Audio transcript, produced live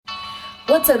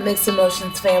What's up, Mixed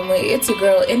Emotions family? It's your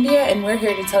girl, India, and we're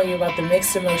here to tell you about the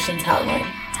Mixed Emotions Hotline.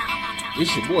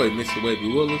 It's your boy, Mr.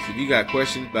 Wavy Willis. If you got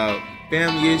questions about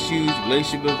family issues,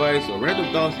 relationship advice, or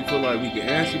random thoughts you feel like we can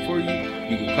answer for you,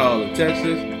 you can call or text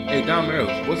us. Hey, Don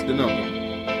Merrills, what's the number?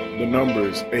 The number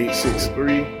is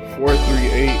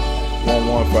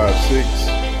 863-438-1156.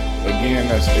 Again,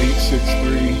 that's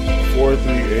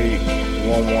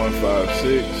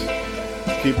 863-438-1156.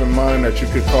 Keep in mind that you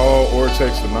could call or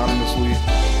text anonymously.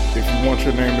 If you want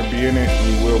your name to be in it,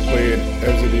 we will play it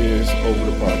as it is over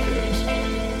the podcast.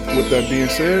 With that being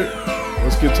said,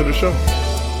 let's get to the show.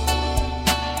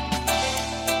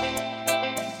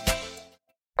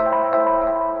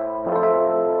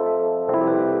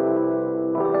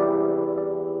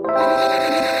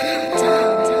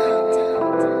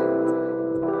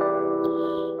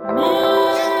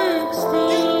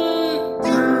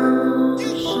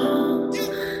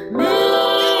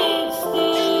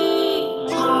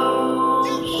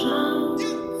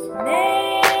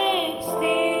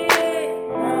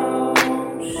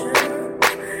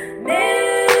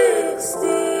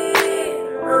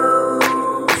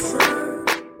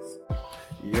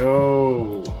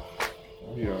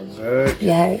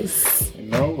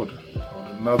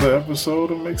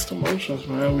 Episode of Mixed Emotions,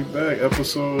 man. We back.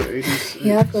 Episode 86.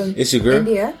 Yep. It's your girl.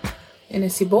 India. And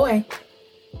it's your boy.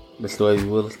 Mr. Wavy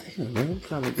Willis. Damn, man. I'm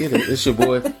trying to get it. It's your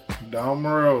boy. Don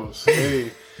Morose.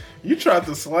 Hey. You tried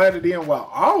to slide it in while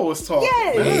I was talking.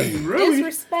 Yes. Man, you really?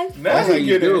 Disrespect. Now That's how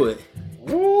you do it.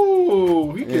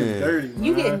 Ooh, he getting dirty,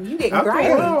 man. You getting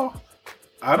grimy.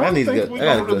 I don't think we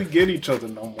don't really get each other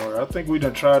no more. I think we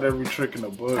done tried every trick in the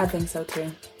book. I think so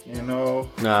too. You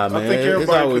know? Nah, man. I think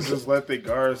everybody could just let their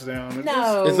guards down.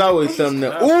 It's always something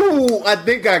that, ooh, I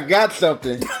think I got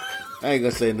something. I ain't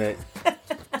gonna say that.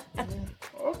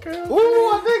 Okay.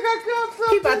 Ooh, I think I got something.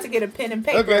 He about to get a pen and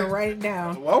paper and write it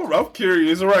down. Well, I'm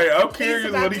curious, right? I'm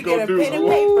curious what he gonna do. He's about to get a pen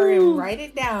and paper and write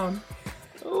it down.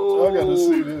 Ooh. I gotta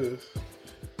see this.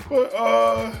 But,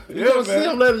 yeah,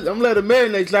 man. I'm letting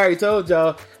marinate. I already told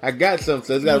y'all I got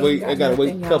something, so I gotta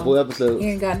wait a couple episodes.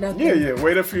 You ain't got nothing. Yeah.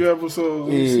 Wait a few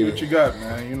episodes and see what you got,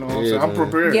 man. You know what I'm saying? I'm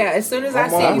prepared. Yeah, as soon as I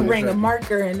see you bring a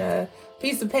marker and a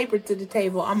piece of paper to the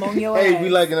table, I'm on your ass. Hey, we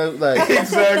like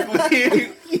exactly.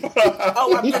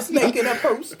 Oh, I'm just making a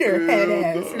poster, head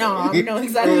ass. No, I know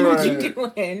exactly what you're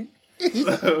doing. We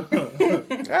gonna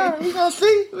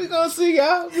see,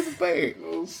 y'all. Be prepared.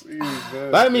 We'll see,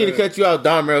 man. I didn't mean to cut you out,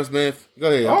 Don Merrill Smith.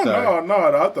 Go ahead. No.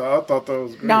 I thought that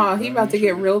was great. No, he about to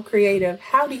get real creative.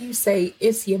 How do you say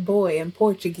 "it's your boy" in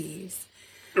Portuguese?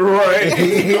 Right.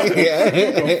 He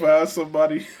gonna find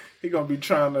somebody. He gonna be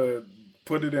trying to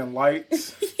put it in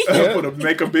lights.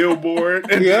 Make a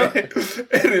billboard. And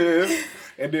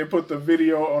then put the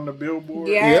video on the billboard.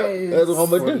 Yes. That's what I'm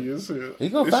gonna do. He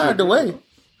gonna find a way.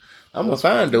 I'm gonna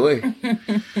find a way.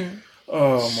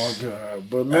 Oh my God!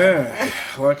 But man,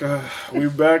 we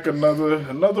back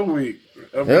another week,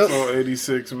 episode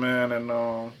 86, man, and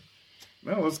man,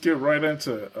 let's get right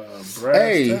into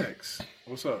Brad's text.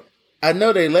 What's up? I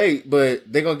know they late, but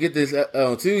they gonna get this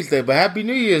on Tuesday. But Happy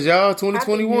New Year's, y'all!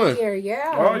 2021. Happy New Year,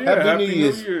 yeah. Oh yeah, Happy New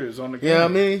Year's on the game. You know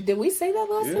what I mean? Did we say that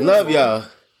last week? Love y'all.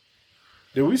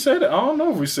 Did we say that? I don't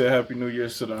know if we said Happy New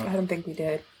Year's to them. I don't think we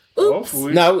did. Oops.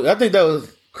 Hopefully. No, I think that was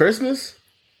Christmas.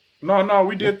 No,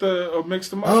 we did the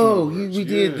Mixed Emotions. Oh, we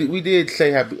did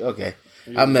say happy. Okay,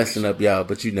 yeah. I'm messing up, y'all,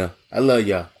 but you know, I love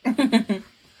y'all.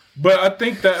 But I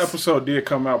think that episode did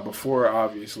come out before the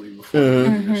New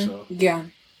Year, so yeah.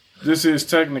 This is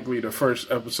technically the first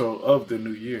episode of the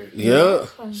new year. Yeah.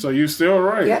 So you still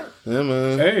right. Yeah,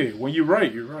 man. Hey, when you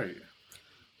right, you're right.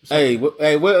 So,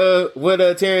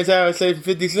 what Terrence Howard say for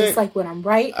 50 Cent? It's like when I'm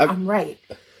right, I'm right.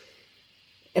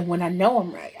 And when I know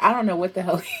I'm right, I don't know what the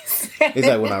hell he said. It's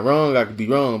like when I'm wrong, I could be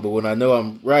wrong. But when I know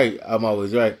I'm right, I'm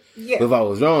always right. Yeah. But if I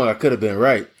was wrong, I could have been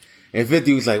right. And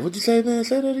 50 was like, what'd you say, man?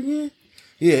 Say that again?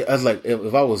 Yeah, I was like,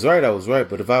 if I was right, I was right.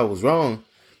 But if I was wrong,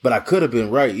 but I could have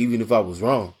been right even if I was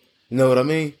wrong. You know what I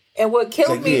mean? And what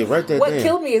killed me,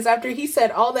 killed me is after he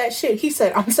said all that shit, he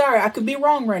said, I'm sorry, I could be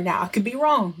wrong right now. I could be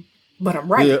wrong, but I'm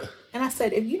right. Yeah. And I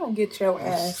said, if you don't get your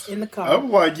ass in the car.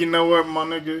 I'm like, you know what, my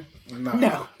nigga? Nah.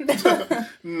 No. This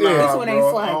one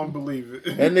ain't sliding. I don't believe it.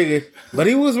 That nigga. But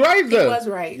he was right, though. He was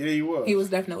right. Yeah, he was. He was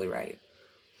definitely right.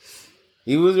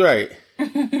 He was right.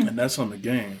 And that's on the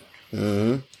game.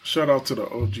 Mm-hmm. Shout out to the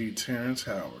OG Terrence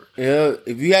Howard. Yeah,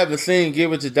 if you haven't seen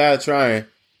Give It to Die Trying.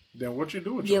 Then what you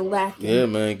do with your life? Yeah,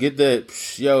 man. Get that.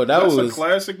 Yo, that's a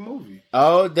classic movie.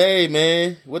 All day,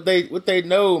 man. What they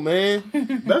know, man.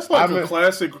 That's like a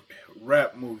classic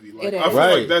rap movie. Like, I feel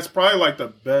like that's probably like the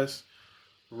best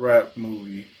rap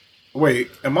movie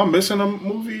Wait, am I missing a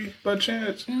movie by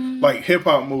chance? Like hip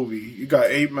hop movie. You got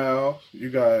 8 Mile. You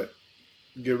got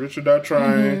Get Rich or Die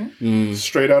Trying.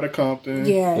 Straight Outta Compton.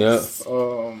 Yes.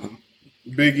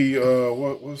 Biggie.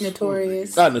 What's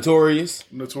Notorious. Notorious.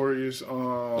 Notorious.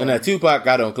 And that Tupac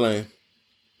I don't claim.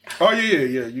 Oh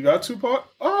yeah. You got Tupac.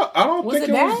 I don't Was think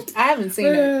it bad? I haven't seen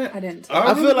it. I didn't.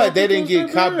 I feel like they didn't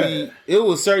get copied. It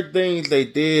was certain things they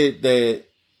did that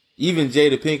even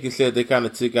Jada Pinkett said they kind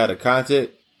of took out of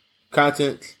content.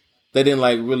 They didn't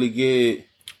like really get.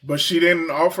 But she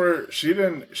didn't offer. She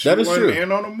wasn't true.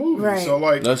 in on the movie. Right. So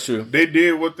like That's true. They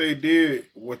did what they did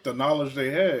with the knowledge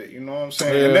they had. You know what I'm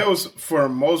saying? Yeah. And that was for the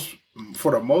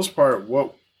most part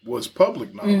what was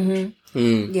public knowledge.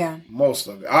 Yeah. Most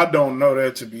of it. I don't know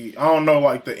that to be. I don't know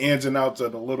like the ins and outs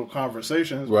of the little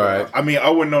conversations. Right. I mean,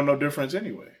 I wouldn't know no difference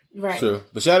anyway. Right. Sure.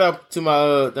 But shout out to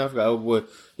my I forgot boy,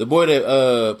 the boy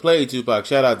that played Tupac.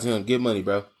 Shout out to him. Get money,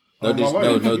 bro. No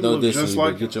distance.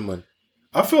 Like get your money.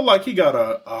 I feel like he got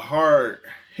a hard.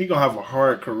 He gonna have a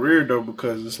hard career though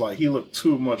because it's like he looked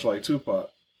too much like Tupac.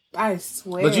 I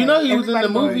swear. But you know he was in the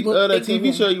movie, that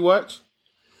TV show you watch.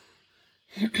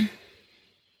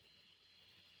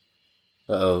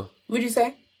 What'd you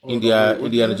say?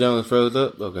 Indiana Jones froze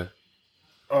up. Okay.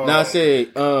 Now I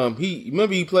said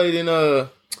he played in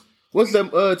what's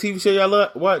that TV show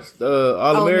y'all watched?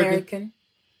 All American.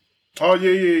 Oh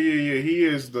yeah. He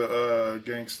is the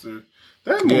gangster.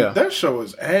 That show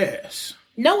is ass.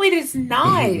 No, it is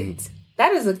not.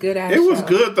 That is a good ass. It was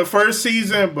good the first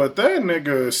season, but that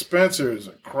nigga Spencer is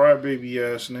a crybaby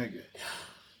ass nigga.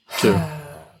 True.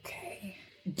 Okay.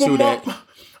 True that.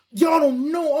 Y'all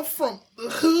don't know I'm from the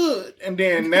hood. And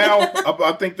then now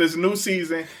I think this new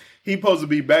season he supposed to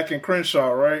be back in Crenshaw,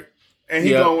 right? And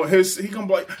he gonna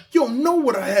be like, you don't know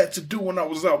what I had to do when I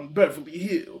was out in Beverly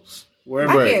Hills. I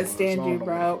can't stand you,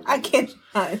 bro. I cannot.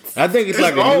 I think it's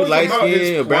like a new light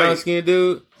skin or brown skin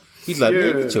dude. He's like,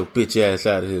 man, get your bitch ass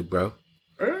out of here, bro.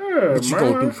 Yeah, what you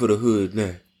gonna do for the hood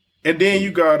now? And then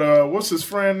you got what's his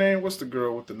friend name? What's the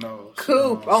girl with the nose?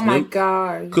 Coop. Oh my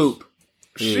god. Coop.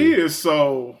 She is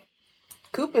so.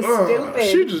 Coop is stupid.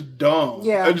 She just dumb.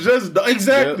 Yeah. Just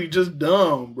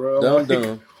dumb, bro.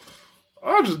 Dumb.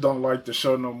 I just don't like the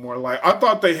show no more. Like I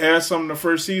thought they had something the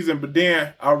first season, but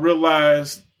then I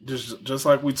realized just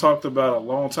like we talked about a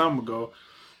long time ago,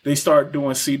 they start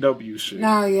doing CW shit.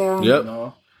 No, yeah. Yep.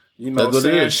 You know,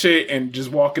 saying shit and just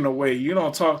walking away. You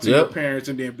don't talk to your parents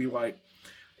and then be like,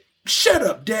 "Shut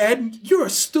up, Dad! You're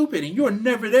stupid and you're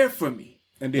never there for me."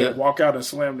 And then walk out and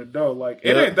slam the door. Like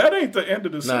that ain't the end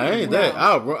of the season. Nah, ain't that.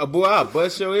 I'll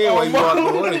bust your head while you walk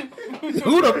away.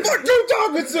 Who the fuck you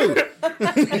talking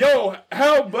to? Yo,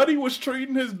 how Buddy was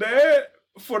treating his dad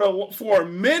for a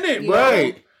minute, bro.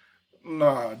 Right.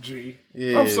 Nah, G.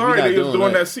 Yeah, I'm sorry they was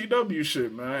doing that CW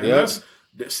shit, man. Yep.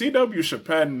 The CW should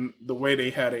patent the way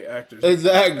they had their actors.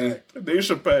 Exactly. Act. They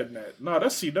should patent that. No,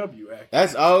 that's CW acting.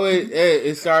 That's always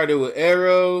it started with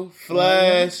Arrow,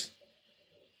 Flash,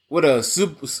 what else?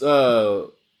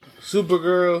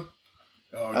 Supergirl.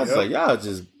 I was like, y'all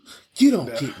just you don't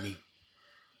get me.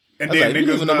 And then like,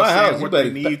 niggas not saying what they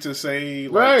need to say,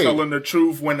 like telling the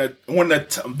truth when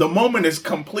the moment is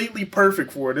completely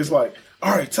perfect for it. It's like,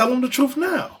 all right, tell them the truth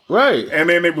now. Right. And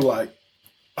then they be like,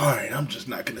 all right, I'm just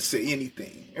not going to say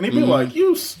anything. And they be like,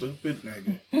 you stupid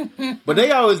nigga. But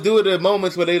they always do it at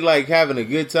moments where they like having a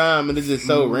good time and it's just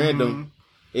so random.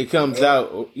 It comes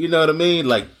out, you know what I mean?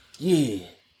 Like,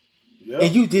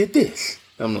 and you did this.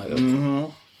 I'm like,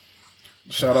 okay.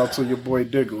 Shout out to your boy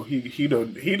Diggle. He the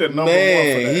number one for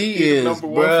that. He is, number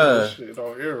one for that shit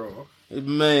on Arrow.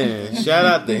 Man, shout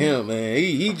out to him, man.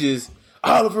 He just,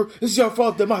 Oliver, it's your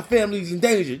fault that my family's in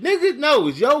danger. Nigga, no,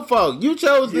 it's your fault. You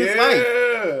chose this life.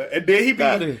 Yeah. And then he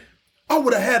be, I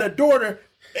would have had a daughter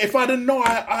if I didn't know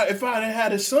if I didn't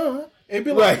had a son. It'd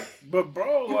be like, but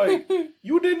bro, like,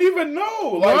 you didn't even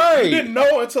know. Like, you didn't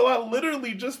know until I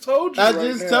literally just told you. I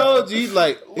just told you.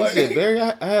 Like, he said, Barry,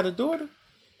 I had a daughter.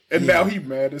 And now he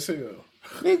mad as hell.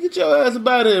 Nigga, get your ass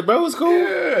about it, bro. It's cool.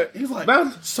 Yeah. He's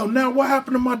like, so now what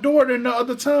happened to my daughter in the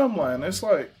other timeline? It's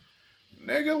like,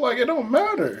 nigga, like, it don't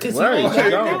matter. Right, like,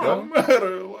 it don't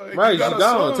matter. Like, right, you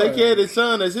gone. Take care of the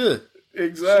son that's here.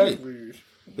 Exactly.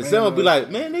 The son will be like,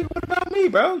 man, nigga, what about me,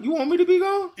 bro? You want me to be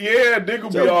gone? Yeah,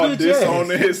 nigga be all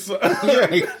disowning his son.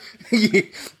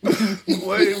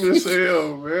 Lame as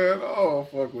hell, man. Oh,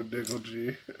 fuck with Diggle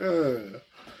G.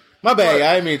 My bad,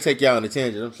 I didn't mean to take y'all on a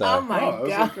tangent. I'm sorry. Oh my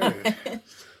god. Okay.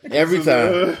 Every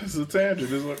time. It's a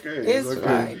tangent. It's okay. It's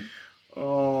okay.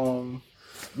 Fine.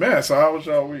 Man, so how was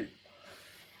y'all week?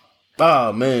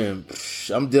 Oh man,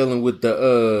 I'm dealing with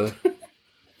the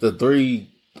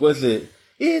three. What's it?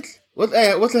 What's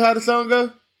it? How the song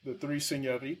go? The Three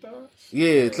Señoritas?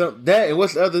 Yeah, that and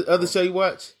what's the other show you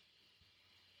watch?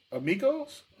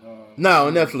 Amigos? No,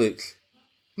 on Netflix.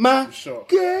 My sure.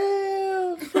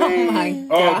 girlfriend. Oh my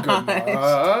god.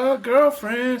 My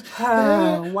girlfriend.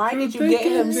 Why did you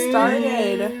get him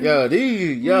started?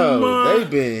 They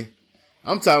been.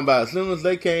 I'm talking about as soon as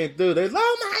they came through, they was like,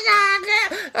 oh my god,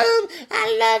 girl,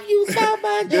 I love you so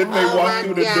much. Then they walk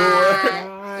through the door.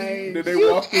 Then they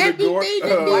walk through the door.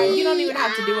 You don't even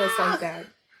have to do us like that.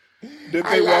 Did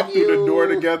they walk through the door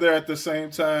together at the same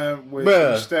time with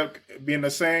each step being the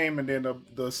same, and then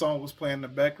the song was playing in the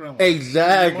background? Like,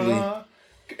 exactly.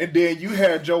 And then you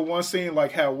had Joe one scene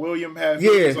like how William had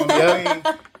videos on the thing,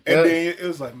 and then it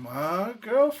was like my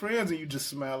girlfriends, and you just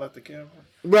smile at the camera.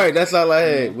 Right, that's all I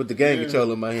had with the game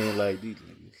controller in my hand, like these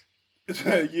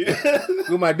niggas. Yeah,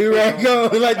 with my do-rag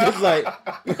on, like just like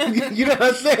you know what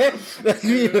I'm saying?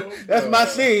 That's my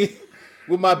scene.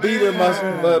 With my beat and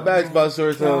my basketball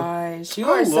shorts on. Gosh, you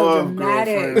are so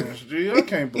dramatic. Gee, I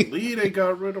can't believe they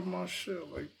got rid of my shit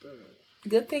like that.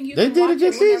 Good thing you. They did a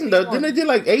good season though. Didn't they did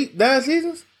like 9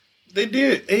 seasons? They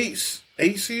did eight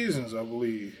seasons, I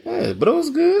believe. Yeah, but it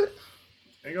was good.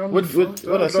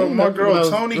 What I seen, my girl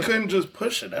Tony couldn't just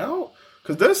push it out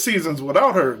because their seasons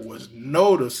without her was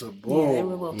noticeable. Yeah, they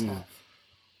were a little tough.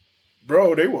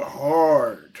 Bro, they were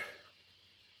hard.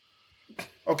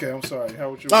 Okay, I'm sorry. How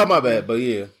would you? Oh, my bad, but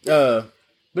yeah.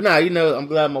 But nah, I'm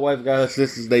glad my wife got her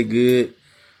sisters. They good.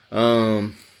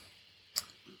 New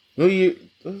Year,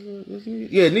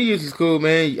 New Year's is cool,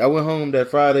 man. I went home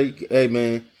that Friday. Hey,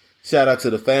 man, shout out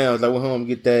to the fans. I went home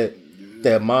to get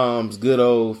that mom's good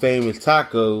old famous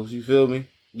tacos. You feel me?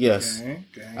 Yes.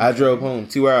 I drove home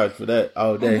 2 hours for that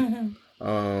all day.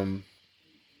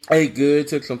 Ate good.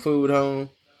 Took some food home.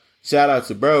 Shout out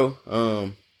to bro.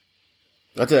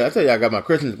 I tell you, I got my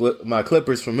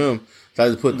clippers from him. So I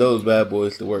just put those bad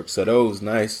boys to work. So those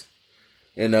nice.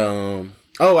 And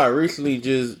I recently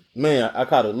I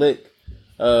caught a lick.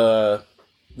 A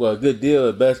good deal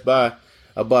at Best Buy.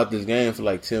 I bought this game for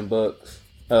like $10.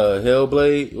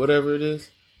 Hellblade, whatever it is.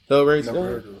 Hellrace. Never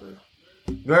heard of it.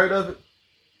 You heard of it?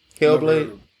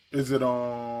 Hellblade. Is it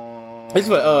on? It's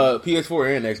for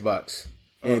PS4 and Xbox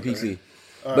and PC.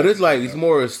 But it's like it's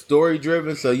more story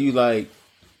driven. So you like.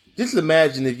 Just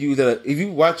imagine if you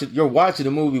watch it, you're watching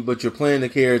the movie, but you're playing the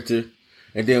character,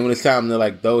 and then when it's time to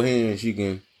like throw hands, you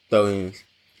can throw hands.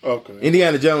 Okay.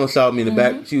 Indiana Jones saw me in the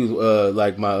back. She was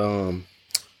like my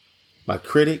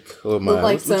critic or my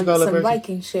like some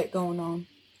Viking shit going on.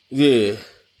 Yeah.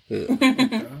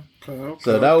 Okay,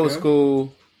 so that was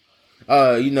cool.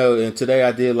 And today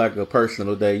I did like a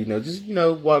personal day.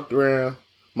 Walked around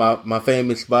my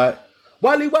famous spot.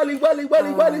 Wally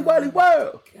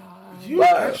World. You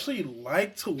actually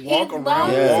like to walk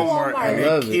around Walmart, and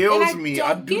it kills me.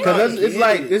 I do because it's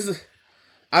like this is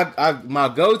my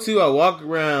go-to. I walk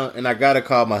around and I gotta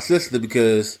call my sister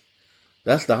because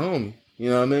that's the homie.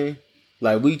 You know what I mean?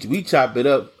 Like we chop it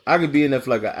up. I could be in there for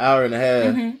like an hour and a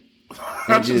half.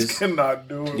 I just cannot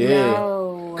do it.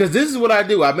 Yeah, because this is what I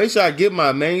do. I make sure I get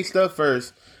my main stuff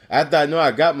first. After I know I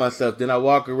got my stuff, then I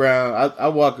walk around. I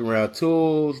walk around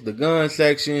tools, the gun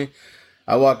section.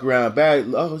 I walk around back.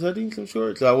 Oh, was I doing some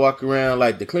shorts? So I walk around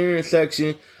like the clearance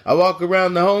section. I walk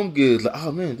around the home goods. Like,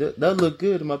 oh man, that look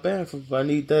good in my bathroom if I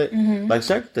need that. Like,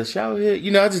 should I get the shower head?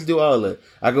 I just do all that.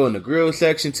 I go in the grill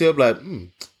section too. I'm like,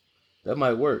 that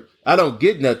might work. I don't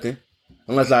get nothing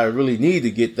unless I really need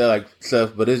to get that like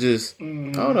stuff. But it's just, I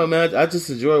don't know, man. I just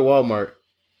enjoy Walmart.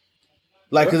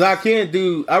 Like, cause I'd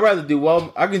rather do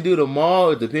Walmart. I can do the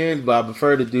mall. It depends, but I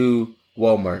prefer to do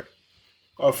Walmart.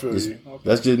 I feel you. Okay.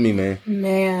 That's just me, man.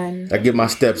 Man. I get my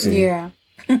steps in. Yeah.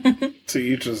 To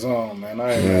each his own, man.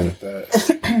 I ain't mad at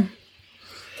that.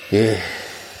 Yeah.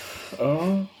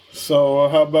 So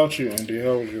how about you, Andy?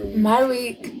 How was your week? My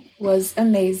week was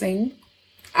amazing.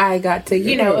 I got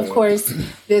to, of course,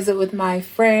 visit with my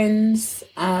friends.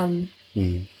 I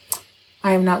am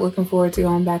not looking forward to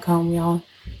going back home, y'all.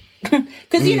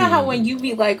 Because you know how when you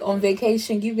be like on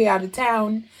vacation, you be out of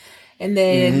town. And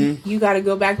then you got to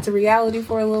go back to reality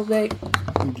for a little bit.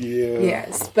 Yeah.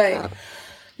 Yes. But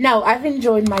no, I've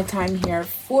enjoyed my time here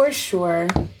for sure.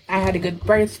 I had a good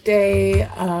birthday.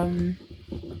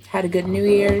 Had a good New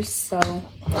Year's. So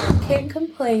can't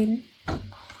complain.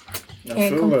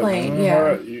 Can't complain.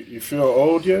 Yeah. You feel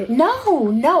old yet?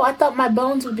 No. I thought my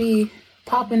bones would be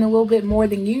popping a little bit more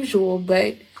than usual.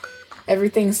 But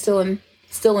everything's still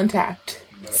intact.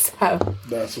 So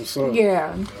that's what's up.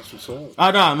 Yeah. That's what's up.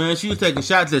 Oh no, man, she was taking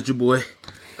shots at your boy.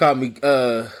 Called me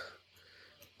Grady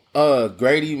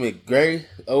McGray,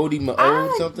 Odie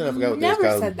something. I forgot what they called.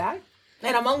 Never said that.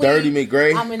 And I'm only Dirty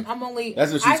McGray. I'm only.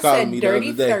 That's what she was calling me the other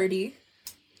day. Dirty 30.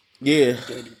 Yeah.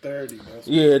 Dirty 30.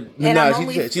 Yeah. And nah, I'm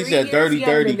only she 3 said years dirty,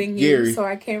 younger dirty than Gary. you, so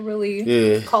I can't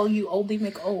really call you Oldie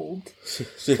McOld.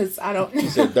 Because I don't. She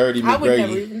said dirty I would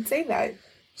never McGrady. even say that.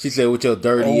 She said with your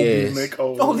dirty ass.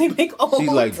 Oldie McOld.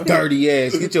 She's like, dirty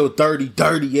ass. Get your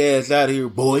dirty ass out of here,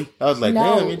 boy. I was like,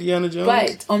 No, damn, Indiana Jones.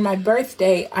 But on my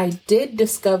birthday, I did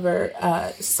discover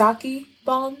sake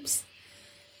bombs.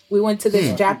 We went to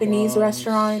this Japanese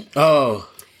restaurant. Oh,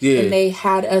 yeah. And they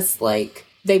had us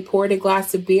they poured a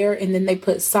glass of beer and then they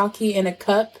put sake in a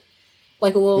cup,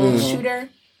 like a little shooter,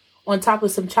 on top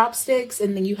of some chopsticks.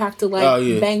 And then you have to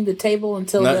bang the table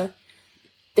until the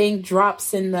thing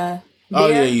drops in the beer. Oh,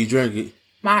 yeah, you drink it.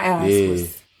 My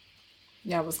ass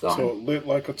was gone. So lit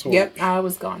like a torch. Yep, I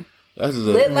was gone. That's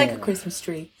lit like a Christmas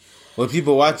tree. When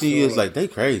people watching you, it's like, they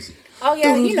crazy. Oh,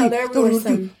 yeah, there were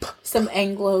some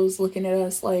Anglos looking at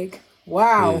us like,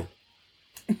 wow.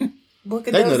 Yeah. Look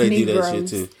at those Negroes. They do that shit,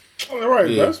 too. Oh,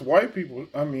 right, that's white people.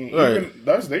 I mean, even,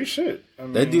 that's their shit. I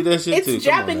mean, they do that shit, too. It's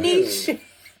Japanese shit.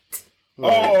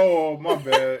 Oh, my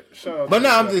bad. But no,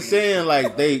 I'm just saying,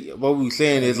 what we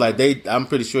saying is, I'm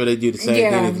pretty sure they do the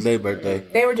same thing if it's their birthday.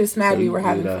 They were just mad we were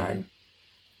having fun.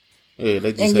 Yeah,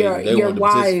 they just and your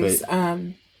wives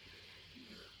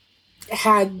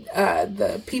had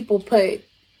the people put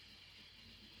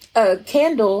a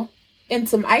candle in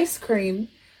some ice cream,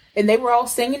 and they were all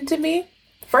singing to me.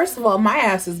 First of all, my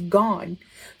ass is gone.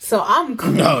 So I'm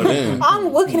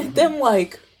looking at them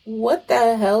like, what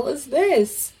the hell is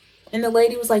this? And the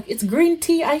lady was like, it's green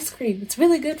tea ice cream. It's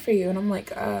really good for you. And I'm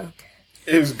like, oh, okay.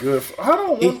 It's good. I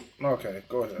don't want... Okay,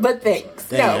 go ahead. But thanks.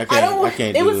 Dang, I don't want...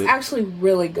 It was actually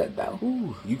really good, though.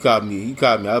 Ooh, you caught me.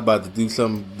 I was about to do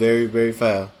something very, very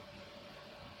foul.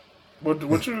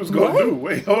 What you was going to do?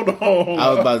 Wait, hold on.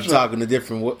 I was about to talk in a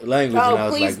different language, and I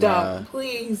was like, nah.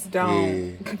 Please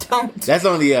don't. Yeah. Don't. That's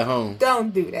only at home.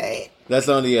 Don't do that. That's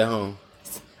only at home.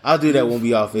 I'll do that when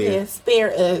we off air. Yeah,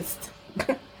 spare us.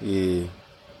 Yeah.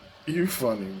 You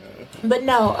funny, man. But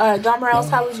no, Don Morales,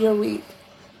 how was your week?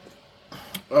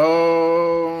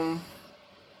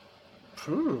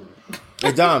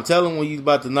 Hey, Dom, tell him when you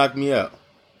about to knock me out.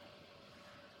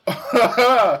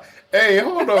 Hey,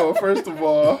 hold on. First of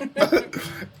all,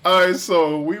 all right.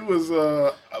 So we was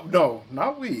no,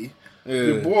 not we. Yeah.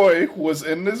 The boy was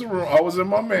in this room. I was in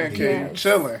my man cave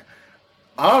chilling.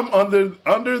 I'm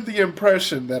under the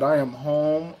impression that I am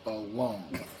home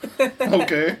alone.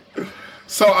 Okay.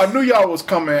 So I knew y'all was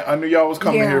coming.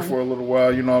 Here for a little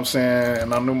while, you know what I'm saying?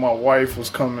 And I knew my wife was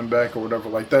coming back or whatever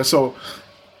like that. So,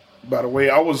 by the way,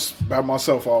 I was by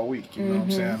myself all week, you know what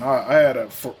I'm saying? I had a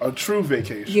true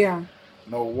vacation. Yeah.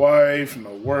 No wife, no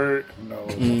work, no,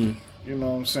 you know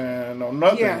what I'm saying? No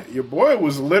nothing. Yeah. Your boy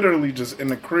was literally just in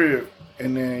the crib,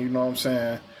 and then, you know what I'm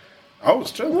saying? I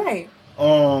was chilling. Right.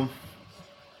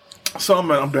 So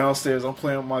I'm downstairs. I'm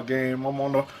playing my game. I'm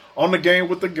on the game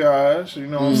with the guys. You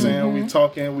know what I'm saying? We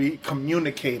talking. We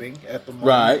communicating at the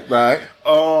moment. Right.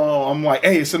 I'm like,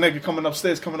 hey, it's a nigga coming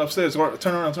upstairs.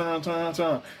 Turn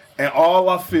around. And all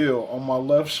I feel on my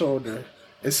left shoulder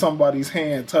is somebody's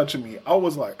hand touching me. I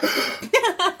was like, for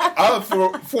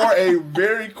a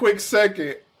very quick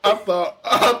second, I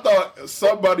thought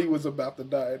somebody was about to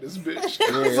die in this bitch.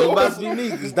 Yeah, it was about to be me.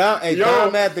 Cause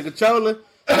Dom at the controller.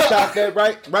 He shot that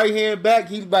right hand back.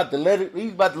 He's about to let it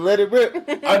rip.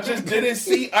 I just didn't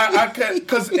see. I can't,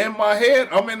 cause in my head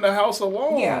I'm in the house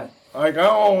alone. Yeah. Like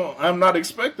I'm not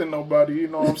expecting nobody. You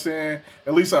know what I'm saying?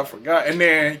 At least I forgot. And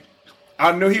then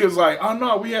I knew he was like, "Oh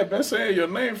no, we had been saying your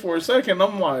name for a second."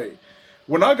 I'm like,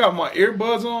 when I got my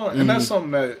earbuds on, and that's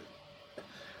something that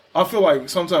I feel like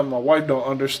sometimes my wife don't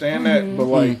understand that, but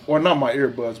like, or not my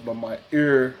earbuds, but my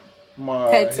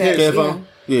headset.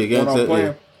 Yeah, when I'm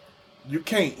playing. You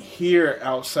can't hear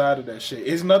outside of that shit.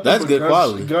 It's nothing but good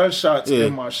quality. Gunshots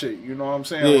in my shit. You know what I'm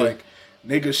saying? Yeah. Like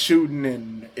niggas shooting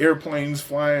and airplanes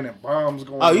flying and bombs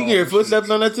going. Oh, you can hear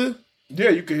footsteps on that too? Yeah,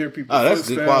 you can hear people. Oh, that's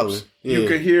good quality. Yeah. You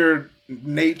can hear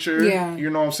nature. Yeah. You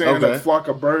know what I'm saying? Okay. A flock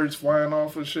of birds flying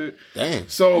off and shit. Damn.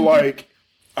 So like,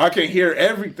 I can hear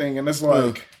everything, and it's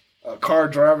like a car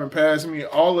driving past me.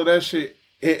 All of that shit.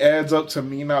 It adds up to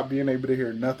me not being able to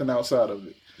hear nothing outside of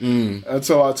it.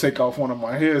 Until I take off one of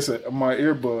my headset, my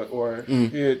earbud or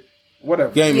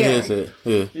whatever. Gaming headset.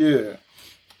 Yeah.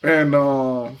 And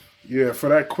for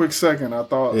that quick second I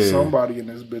thought somebody in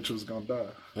this bitch was gonna die.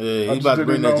 Yeah, he's about to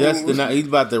bring that Justin out. He's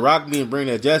about to rock me and bring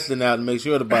that Justin out and make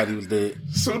sure the body was dead.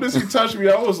 As soon as he touched me,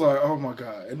 I was like, oh my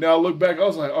God. And then I look back, I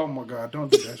was like, oh my God,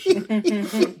 don't do that shit.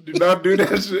 Do not do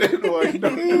that shit. Like,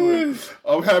 don't do it.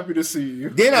 I'm happy to see you.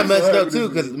 Then I messed up too,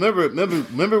 because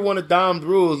remember one of Dom's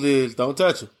rules is don't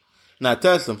touch him. Not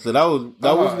touch him. So that was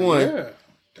one. Yeah.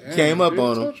 Damn, came up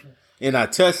on him. and I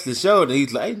touched the shoulder.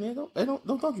 He's like, "Hey man, don't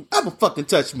you ever fucking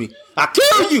touch me! I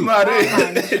kill you! Not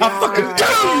it. I fucking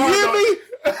kill you! You hear me?"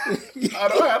 I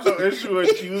don't have no issue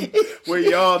with you when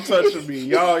y'all touching me.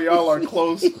 Y'all are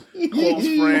close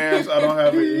friends. I don't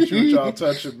have an issue with y'all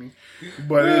touching me.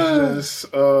 But it's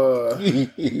just,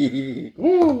 ooh,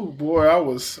 boy, I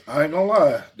ain't gonna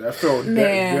lie. That felt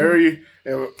very,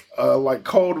 like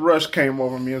cold rush came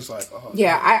over me. It's like, oh.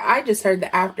 Yeah, I just heard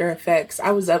the after effects.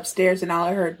 I was upstairs and all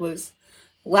I heard was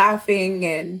laughing,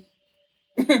 and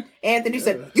Anthony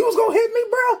said, "You was gonna hit me,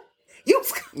 bro? You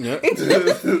was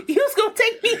gonna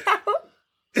take me out?"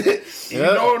 You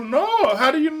don't know.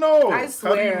 How do you know? I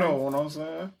swear. How do you know what I'm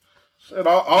saying? Shit,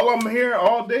 all I'm hearing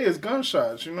all day is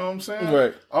gunshots. You know what I'm saying?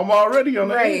 Right. I'm already on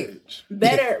the edge.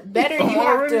 Better you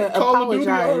have to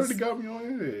apologize already got me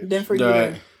on the edge. than for you.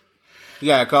 Right. You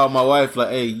gotta call my wife like,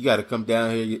 "Hey, you gotta come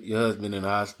down here. Your husband in the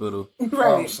hospital."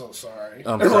 Right. I'm so sorry.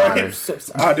 I'm sorry. I'm so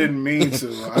sorry. I didn't mean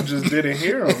to. I just didn't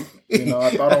hear him. You know, I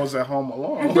thought I was at home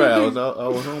alone. Right. I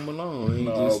was home alone.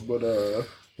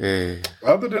 Yeah.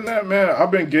 Other than that, man, I've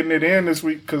been getting it in this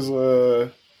week because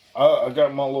I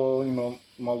got my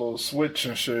little Switch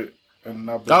and shit,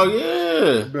 and I've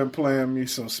been playing me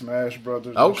some Smash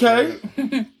Brothers. Okay.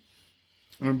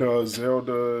 And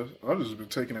Zelda, I've just been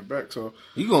taking it back. So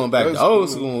you going back to old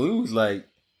school? It was like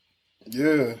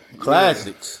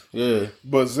classics. Yeah.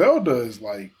 But Zelda is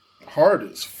like hard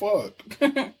as fuck,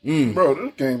 bro.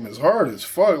 This game is hard as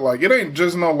fuck. Like it ain't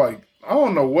just no like. I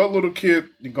don't know what little kid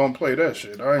you gonna play that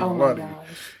shit. I ain't gonna lie to you.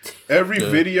 Every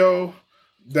video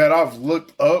that I've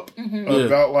looked up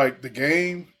about like the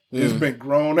game has been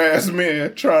grown ass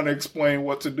men trying to explain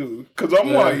what to do. Cause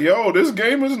I'm like, yo, this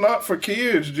game is not for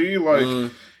kids, G. Like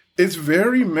it's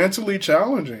very mentally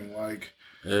challenging. Like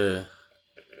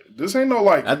this ain't no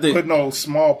like put no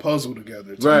small puzzle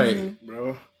together,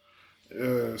 bro.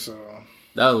 Yeah, so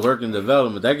that was work in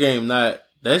development. That game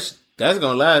that's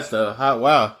gonna last a hot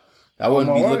while. I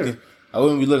wouldn't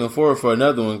be looking forward for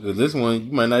another one because this one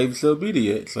you might not even still beat it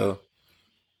yet. So,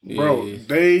 bro,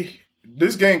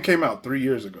 this game came out 3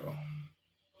 years ago.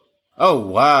 Oh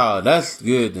wow, that's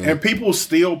good. Then. And people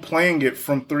still playing it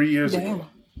from 3 years ago.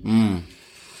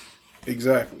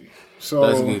 Exactly. So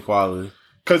that's good quality.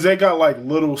 Because they got like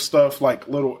little stuff, like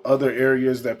little other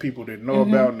areas that people didn't know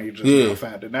about, and they just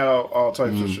found it out, all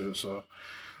types of shit. So.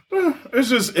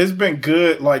 It's been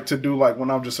good, like, to do, like, when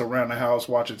I'm just around the house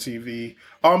watching TV.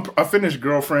 I finished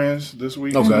Girlfriends this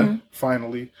week. Okay.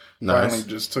 Finally. Nice. Finally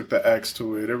just took the axe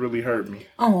to it. It really hurt me.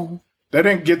 Oh. They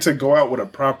didn't get to go out with a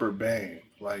proper bang.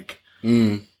 Like,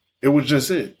 it was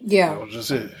just it. Yeah. It was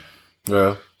just it.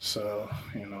 Yeah. So,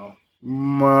 you know,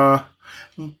 my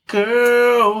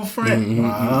girlfriend.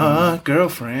 My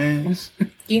girlfriends.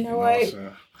 You know what?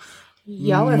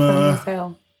 Y'all are funny as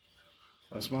hell.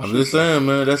 I'm just saying,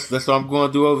 man. That's what I'm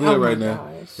going through over here right now.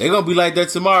 They gonna be like that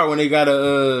tomorrow when they gotta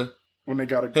go.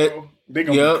 They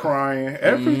gonna be crying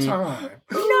every time.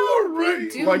 No,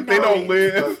 right? Like they don't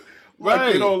live.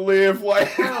 Like they don't live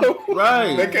like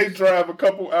right. They can't drive a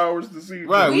couple hours to see.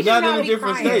 Right, we not in a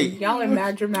different state. Y'all are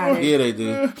mad dramatic. Yeah, they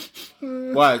do.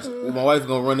 Watch, my wife's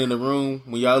gonna run in the room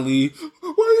when y'all leave. Why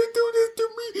you do this to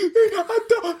me?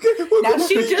 Now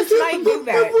she just might do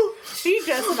that. She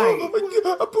just might.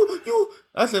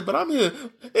 I said, but I'm here.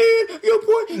 Hey, your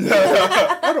boy.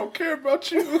 I don't care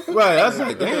about you. Right, I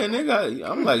said, damn, nigga.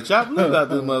 I'm like, chop live out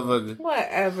this motherfucker.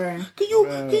 Whatever. Can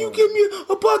you give me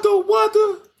a bottle of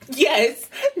water? Yes,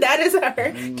 that is her.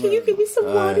 Can you give me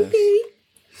some water, P?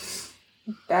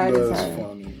 That's her.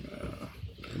 Funny, man.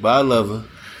 But I love her.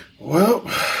 Well,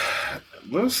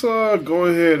 let's go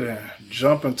ahead and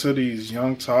jump into these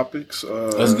young topics.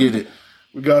 Let's get it.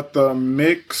 We got the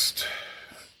mixed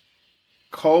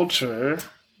culture.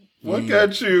 Look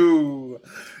at you.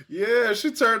 Yeah,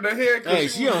 she turned her head. Hey,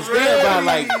 she don't stand by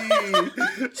like.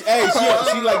 Hey,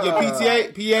 she like your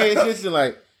PA assistant.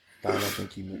 Like, I don't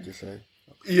think you meant to say.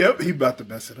 Yep, he about to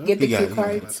mess it up. Get the cue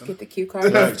cards. Get the cue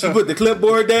cards. Right. She put the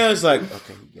clipboard down. She's like,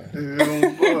 okay, you got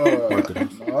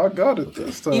it. I got it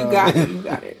this time. You got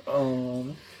it.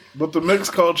 But the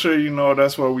mixed culture, you know,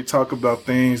 that's where we talk about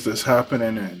things that's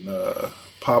happening in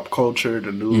pop culture,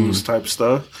 the news type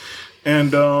stuff.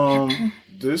 And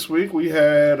this week we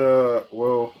had,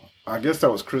 I guess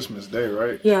that was Christmas Day,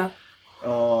 right? Yeah.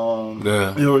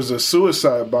 There was a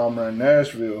suicide bomber in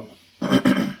Nashville.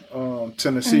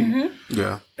 Tennessee.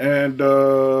 Yeah. And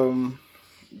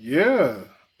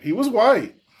he was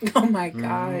white. Oh my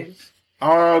gosh.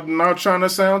 I'm not trying to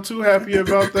sound too happy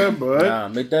about that, but nah,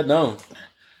 make that known.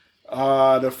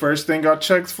 The first thing I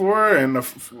checked for, and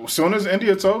as soon as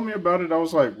India told me about it, I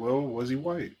was like, well, was he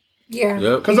white? Yeah.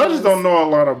 Because I just don't know a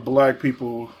lot of black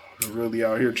people really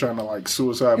out here trying to like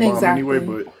suicide bomb anyway.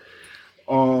 But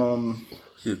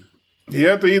he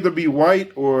had to either be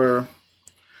white or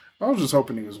I was just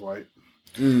hoping he was white.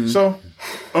 So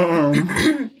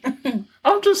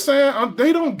I'm just saying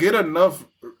they don't get enough.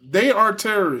 They are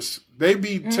terrorists. They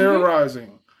be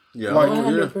terrorizing,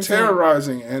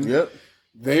 terrorizing, and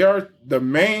they are the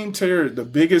main terror. The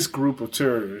biggest group of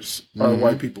terrorists are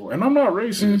white people, and I'm not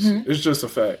racist. It's just a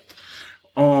fact.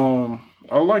 I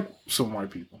like some white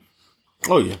people.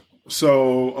 Oh yeah.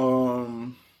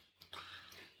 So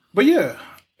but yeah,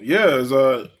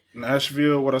 it's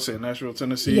Nashville. What I say, Nashville,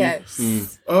 Tennessee. Yes.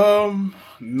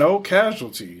 No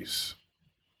casualties.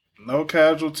 No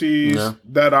casualties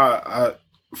that I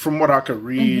from what I could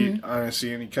read, I didn't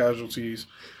see any casualties.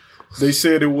 They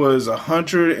said it was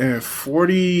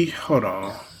 140. Hold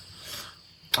on,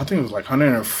 I think it was like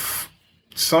 100 and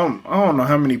some. I don't know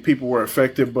how many people were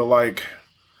affected, but like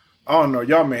I don't know.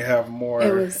 Y'all may have more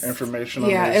information on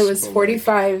this. Yeah, it was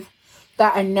 45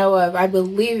 that I know of. I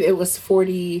believe it was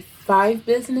 45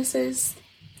 businesses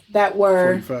that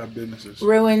were 45 businesses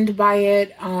ruined by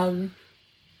it.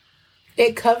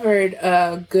 It covered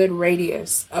a good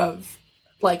radius of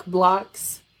like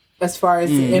blocks as far as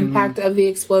the impact of the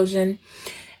explosion.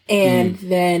 And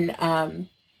then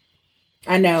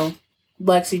I know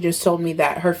Lexi just told me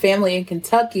that her family in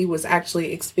Kentucky was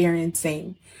actually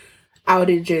experiencing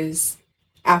outages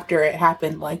after it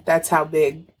happened. Like that's how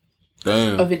big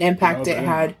of an impact it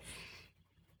had.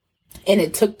 And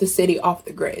it took the city off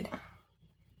the grid.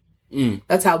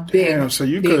 That's how big the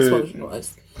explosion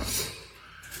was.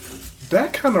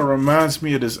 That kind of reminds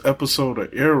me of this episode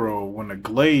of Arrow when the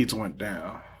Glades went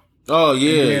down. Oh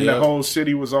yeah, and the whole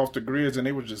city was off the grids, and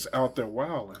they were just out there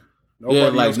wilding.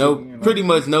 Pretty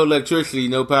much no electricity,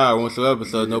 no power whatsoever,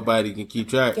 so nobody can keep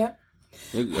track. Yep.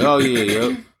 Oh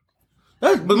yeah.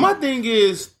 But my thing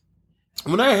is,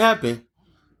 when that happened,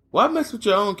 why mess with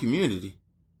your own community?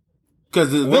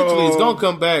 Because eventually it's gonna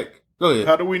come back. Go ahead.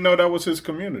 How do we know that was his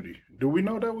community? Do we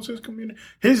know that was his community?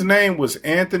 His name was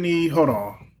Anthony. Hold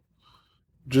on.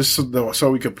 Just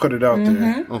so we could put it out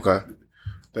there. Okay.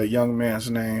 That young man's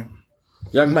name.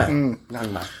 Young man.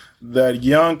 Young man. That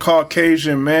young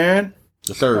Caucasian man.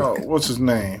 Yes, sir. Oh, what's his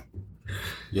name?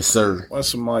 Yes, sir.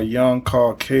 What's my young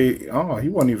Caucasian? Oh, he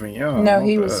wasn't even young. No,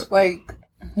 he was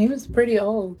pretty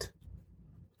old.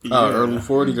 Yeah. Early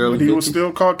 40s, early 50s. But he was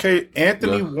still Caucasian.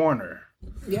 Anthony Warner.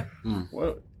 Yep.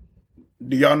 What?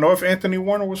 Do y'all know if Anthony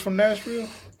Warner was from Nashville?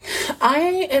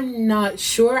 I am not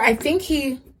sure. I think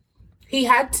he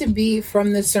had to be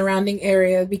from the surrounding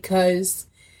area because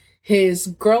his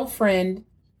girlfriend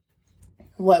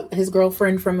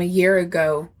from a year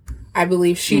ago, I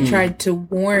believe she tried to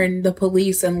warn the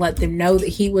police and let them know that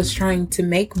he was trying to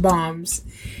make bombs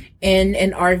in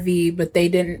an RV, but they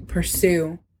didn't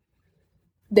pursue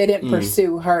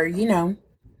her,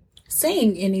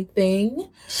 saying anything.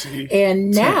 See,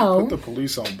 and now put the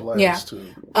police on blast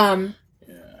too.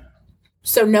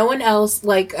 So no one else,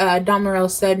 like Don Morell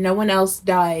said, no one else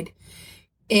died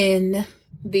in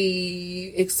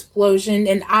the explosion.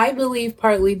 And I believe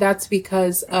partly that's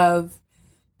because of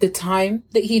the time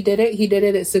that he did it. He did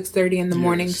it at 6:30 in the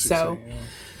morning. So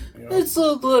it's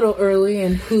a little early.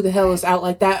 And who the hell is out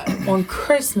like that on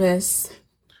Christmas?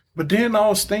 But then I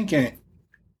was thinking,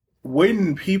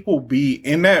 wouldn't people be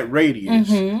in that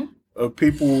radius of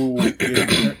people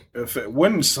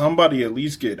wouldn't somebody at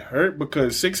least get hurt?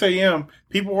 Because 6 a.m.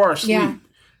 people are asleep. Yeah.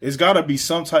 It's got to be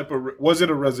some type of... Was it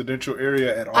a residential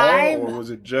area at all, or was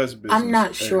it just business? I'm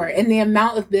not sure. And the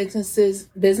amount of businesses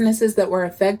that were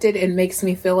affected, it makes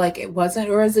me feel like it wasn't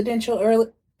a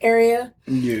residential area.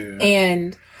 Yeah.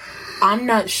 And I'm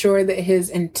not sure that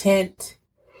his intent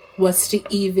was to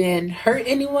even hurt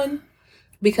anyone,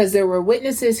 because there were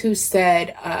witnesses who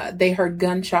said they heard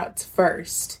gunshots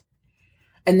first.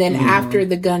 And then after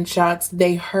the gunshots,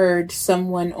 they heard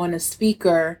someone on a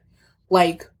speaker,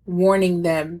 like, warning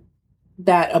them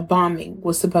that a bombing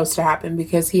was supposed to happen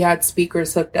because he had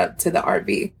speakers hooked up to the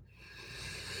RV.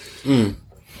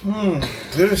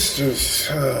 This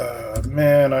just,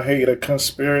 man, I hate a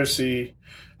conspiracy.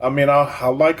 I mean, I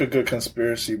like a good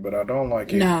conspiracy, but I don't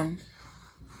like it. No.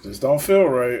 Just don't feel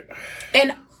right.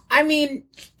 And, I mean,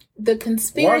 the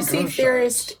conspiracy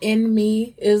theorist in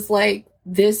me is like,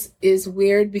 this is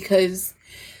weird because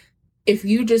if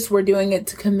you just were doing it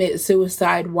to commit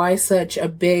suicide, why such a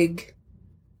big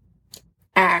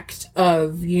act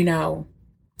of,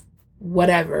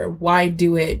 whatever? Why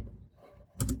do it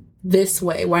this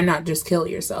way? Why not just kill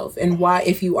yourself? And why,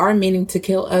 if you are meaning to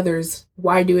kill others,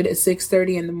 why do it at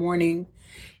 6:30 in the morning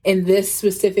in this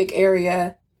specific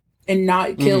area and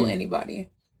not kill anybody?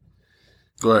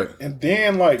 Right. And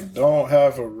then, like, don't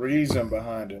have a reason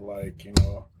behind it. Like, you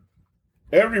know,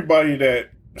 everybody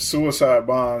that suicide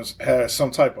bombs has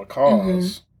some type of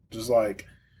cause. Just like,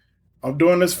 I'm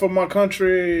doing this for my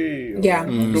country. Yeah.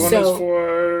 I'm doing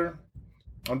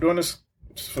this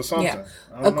for something. Yeah.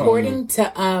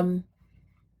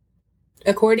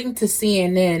 According to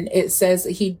CNN, it says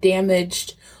that he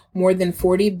damaged more than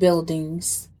 40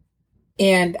 buildings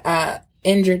and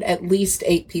injured at least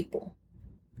 8 people.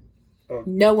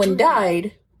 No one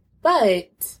died,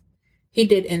 but he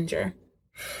did injure.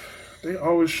 They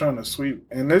always trying to sweep,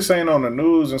 and this ain't on the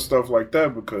news and stuff like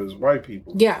that because white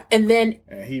people. Yeah, and then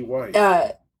he white.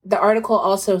 The article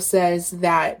also says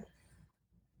that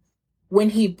when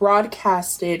he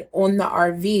broadcasted on the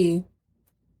RV,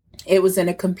 it was in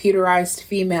a computerized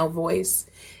female voice,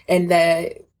 and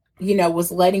that, you know,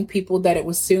 was letting people that it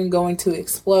was soon going to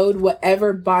explode.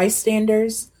 Whatever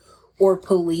bystanders or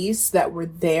police that were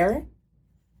there,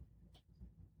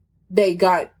 they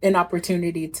got an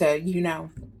opportunity to, you know,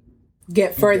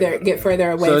 get further away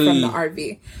from the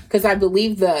RV, because I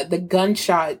believe the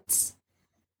gunshots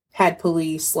had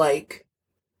police like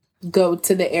go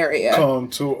to the area.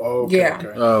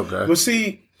 Okay. But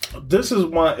see, this is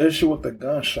my issue with the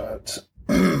gunshots.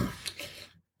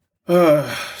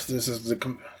 This is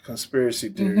the conspiracy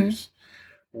theories.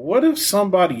 What if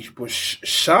somebody was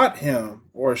shot him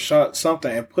or shot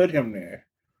something and put him there?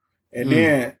 And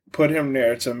then put him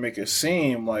there to make it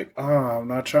seem like, I'm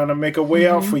not trying to make a way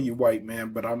out for you, white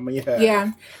man, but I may have.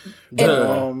 Yeah.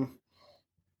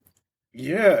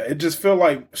 It just felt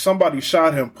like somebody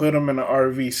shot him, put him in an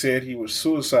RV, said he was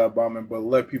suicide bombing, but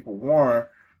let people warn.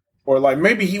 Or like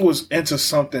maybe he was into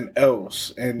something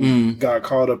else and got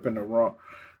caught up in the wrong.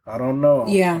 I don't know.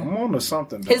 Yeah. I'm on to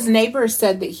something, though. His neighbor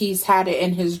said that he's had it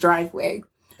in his driveway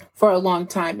for a long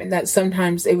time, and that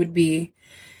sometimes it would be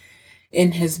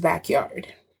in his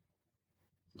backyard.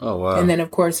 Oh, wow. And then,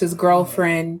 of course, his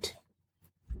girlfriend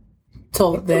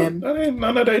told them. That ain't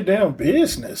none of their damn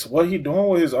business. What he doing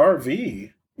with his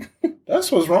RV?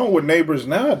 That's what's wrong with neighbors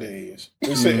nowadays.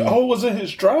 They say, it was in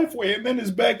his driveway and then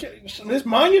his backyard. Just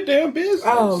mind your damn business.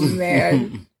 Oh,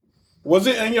 man. Was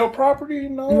it in your property?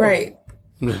 No. Right.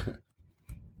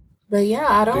 But yeah,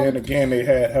 I don't. Then again, they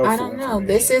had helpful I don't know.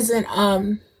 This isn't.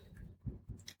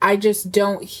 I just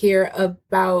don't hear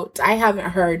about. I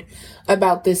haven't heard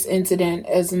about this incident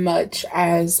as much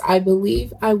as I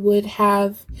believe I would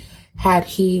have had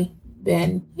he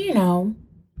been, you know,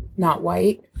 not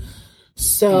white.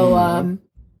 So,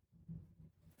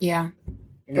 yeah.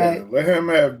 But let him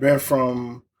have been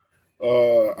from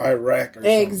Iraq or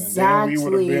something. Exactly. Then we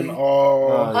would have been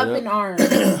all up in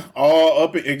arms. All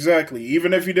up, exactly.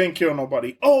 Even if you didn't kill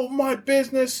nobody. Oh, my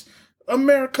business.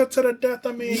 America to the death.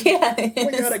 I mean, yes.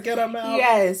 We gotta get them out.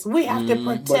 Yes, we have to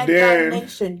protect our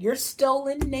nation. Your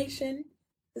stolen nation.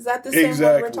 Is that the same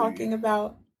one we're talking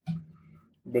about?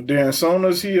 But then, as soon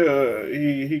as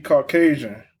he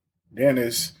Caucasian, then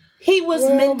he was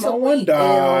mentally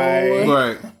ill.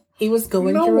 Right. He was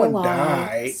going through a lot.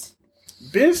 Died.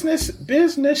 Business.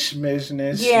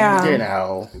 Yeah. You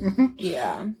know.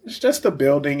 Yeah. It's just a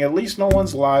building. At least no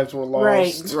one's lives were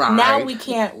lost. Right. Now we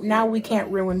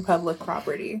can't ruin public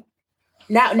property.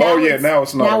 Now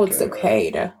it's not. Now it's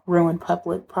okay to ruin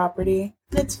public property.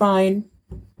 It's fine.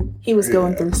 He was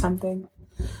going through something.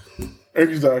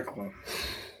 Exactly.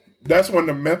 That's when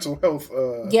the mental health.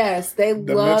 Yes, they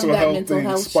love that mental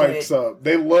health spikes shit. up.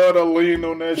 They love to lean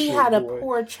on that shit. He had a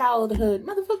poor childhood,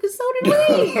 motherfucker. So did we.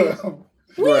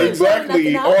 Right.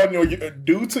 Exactly.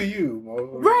 Due to you.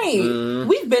 Right.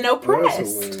 We've been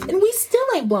oppressed, and we still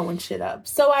ain't blowing shit up.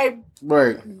 So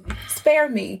spare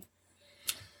me.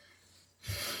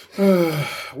 Well,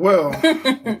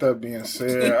 with that being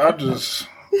said, I just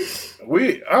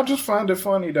find it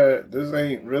funny that this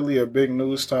ain't really a big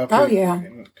news topic. Oh yeah.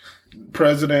 And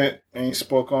President ain't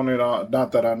spoke on it.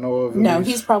 Not that I know of. No,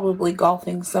 he's probably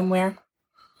golfing somewhere.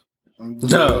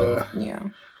 Yeah.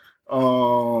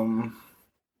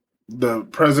 The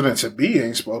president-to-be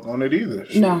ain't spoke on it either.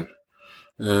 Shit. No.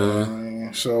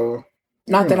 So.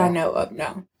 Not that I know of,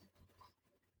 no.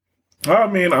 I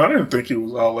mean, I didn't think he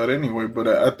was all that anyway, but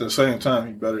at the same time,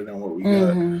 he's better than what we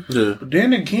got. Yeah. But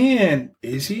then again,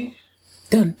 is he?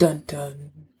 Dun, dun,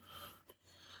 dun.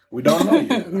 We don't know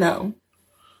yet. No.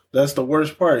 That's the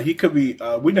worst part. He could be,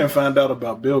 we didn't find out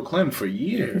about Bill Clinton for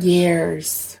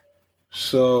years.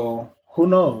 So, who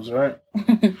knows, right?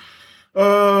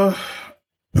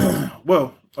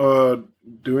 Well,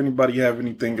 do anybody have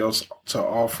anything else to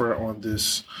offer on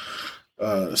this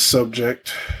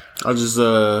subject? I just,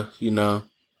 I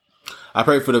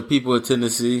pray for the people of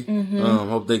Tennessee.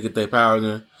 Hope they get their power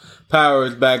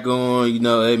is back on.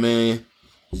 Hey man,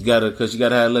 You gotta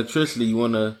have electricity. You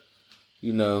wanna,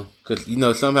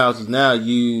 because some houses now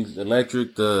use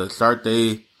electric to start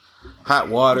their hot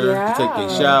water, to take their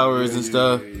showers and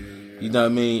stuff. You know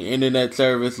what I mean? Internet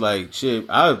service, like shit.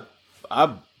 Bro,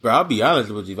 I'll be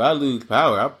honest with you. If I lose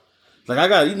power,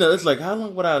 it's like how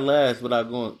long would I last without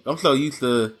going? I'm so used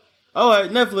to,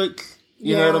 Netflix.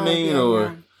 You know what I mean?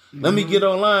 Or let me get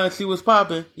online, see what's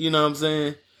popping. You know what I'm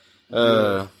saying?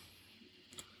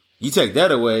 You take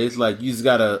that away, it's like you just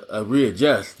gotta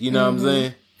readjust. You know what I'm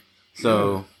saying?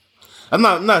 So I'm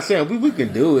not saying we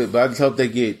can do it, but I just hope they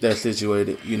get that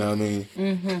situated. You know what I mean?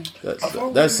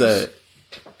 Mm-hmm. That's sad.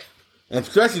 And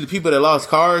especially the people that lost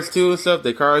cars too and stuff,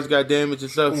 their cars got damaged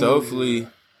and stuff. So hopefully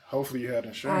you had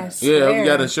insurance. Yeah, we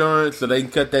got insurance, so they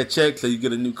can cut that check so you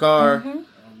get a new car. Mm-hmm.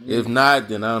 If not,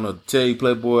 then I don't know. Tell you,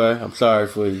 Playboy, I'm sorry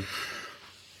for you.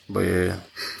 But yeah,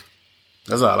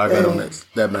 that's all I got on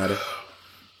that matter.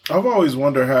 I've always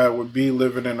wondered how it would be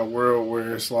living in a world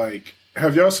where it's like,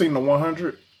 have y'all seen the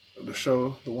 100? The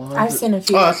show, the 100? I've seen a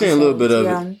few. I've seen a little bit of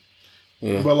it.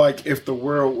 Yeah. But like, if the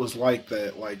world was like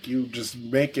that, like you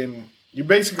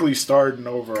basically starting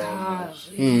over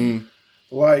almost. Mm-hmm.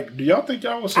 Like, do y'all think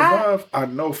y'all would survive? I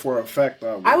know for a fact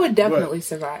I would. I would definitely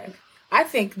survive. I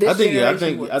think this. I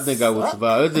think I would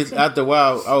survive. It's just after a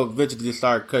while, I would eventually just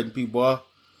start cutting people off.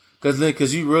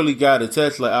 Because you really got to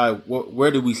test, like, all right, where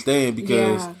do we stand?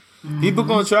 Because people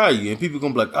going to try you, and people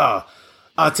going to be like,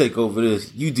 I'll take over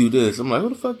this. You do this. I'm like, who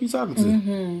the fuck you talking to?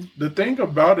 Mm-hmm.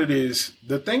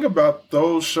 The thing about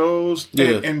those shows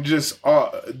and just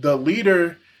the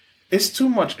leader, it's too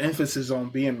much emphasis on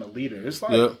being the leader. It's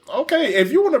like, okay,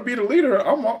 if you want to be the leader,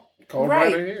 I'm go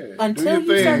right ahead. Until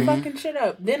you start fucking shit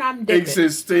up, then I'm dipping.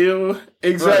 It's still,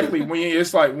 exactly. When you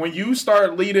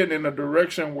start leading in a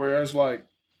direction where it's like,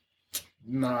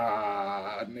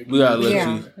 nah, nigga. We gotta let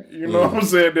you. You know what I'm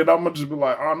saying? Then I'm gonna just be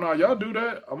like, oh no, y'all do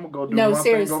that. I'm gonna go do my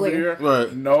thing over here.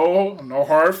 Right. No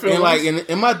hard feelings.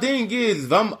 And my thing is,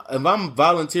 if I'm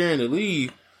volunteering to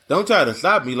leave, don't try to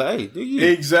stop me. Like, hey, do you?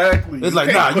 Exactly. It's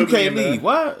like, nah, you can't leave.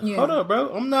 What? Yeah. Hold up,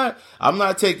 bro. I'm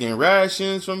not taking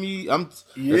rations from you.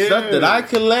 The stuff that I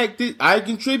collected, I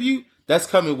contribute. That's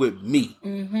coming with me.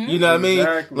 Mm-hmm. You know what I mean?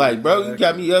 Like, bro, you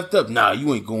got me effed up. Nah,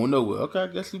 you ain't going nowhere. Okay, I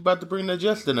guess we about to bring that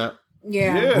Justin up.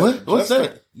 Yeah. What's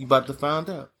that? You about to find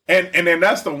out. And then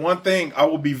that's the one thing I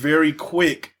will be very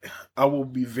quick.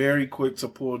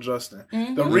 To pull Justin.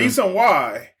 Mm-hmm. The reason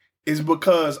why is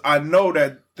because I know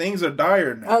that things are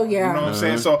dire now. Oh yeah. You know what I'm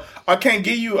saying? So I can't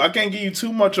give you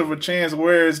too much of a chance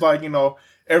where it's like,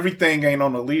 everything ain't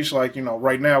on the leash. Like,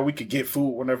 right now we could get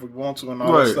food whenever we want to and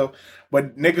all that stuff.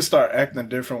 But niggas start acting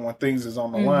different when things is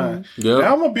on the line. Yep.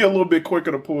 Now I'm gonna be a little bit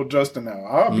quicker to pull Justin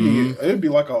out. It'd be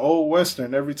like an old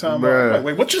Western every time. I'm like,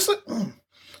 wait, what you say?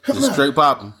 Just straight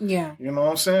popping. Yeah. You know what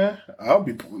I'm saying? I'll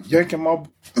be yanking my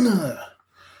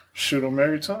shoot him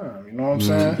every time. You know what I'm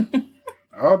saying?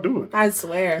 I'll do it. I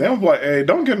swear. Then I'm like, hey,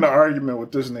 don't get in an argument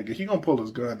with this nigga. He gonna pull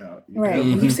his gun out. Right.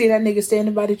 You see that nigga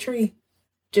standing by the tree.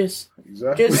 Just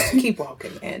keep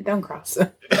walking, man. Don't cross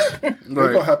him.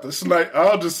 They're gonna have to snipe.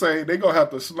 I'll just say they're gonna have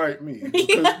to snipe me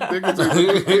because they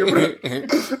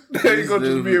ain't gonna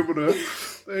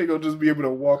just be able to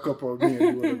walk up on me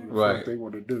and do whatever they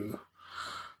want to do.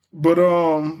 But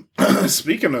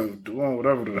speaking of doing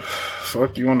whatever the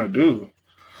fuck you want to do,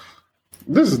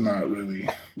 that's not really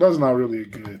a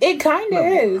good. It kind of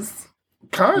is.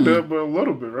 Kind of, but a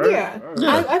little bit, right? Yeah.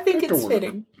 I think it's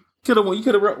fitting. You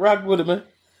could have rocked with it, man.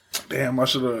 Damn, I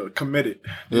should have committed.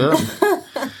 Yeah.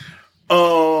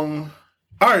 All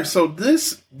right, so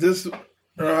this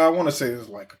I want to say this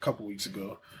like a couple weeks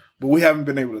ago, but we haven't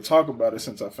been able to talk about it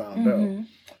since I found out.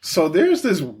 So there's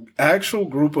this actual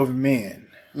group of men.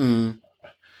 Mm.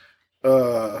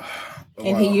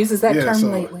 And he uses that term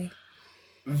lightly.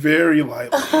 Very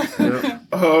lightly.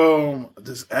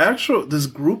 This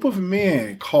group of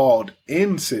men called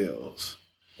incels.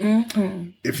 Mm-hmm.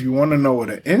 If you want to know what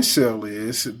an incel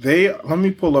is, let me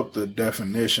pull up the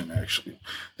definition, actually.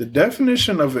 The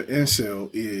definition of an incel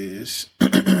is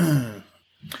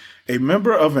a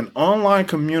member of an online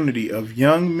community of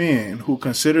young men who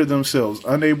consider themselves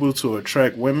unable to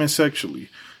attract women sexually,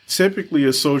 typically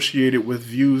associated with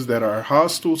views that are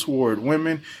hostile toward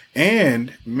women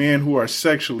and men who are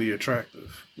sexually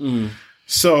attractive. Mm.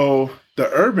 So the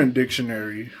Urban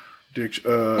Dictionary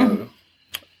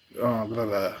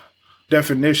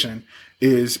definition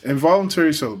is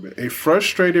involuntary celibate, a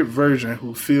frustrated virgin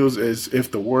who feels as if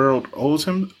the world owes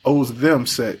them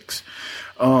sex.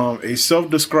 A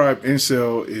self-described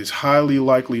incel is highly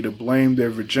likely to blame their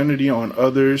virginity on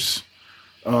others.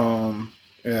 Yeah,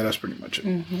 that's pretty much it.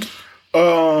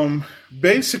 Mm-hmm.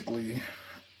 Basically,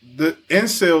 the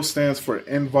incel stands for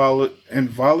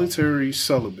involuntary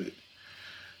celibate.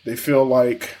 They feel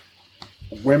like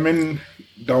women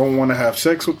don't want to have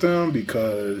sex with them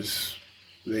because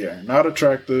they are not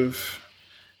attractive,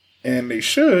 and they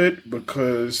should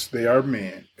because they are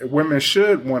men. Women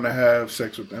should want to have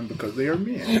sex with them because they are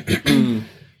men.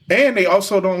 And they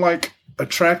also don't like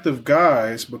attractive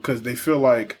guys because they feel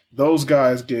like those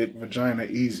guys get vagina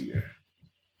easier,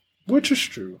 which is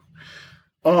true.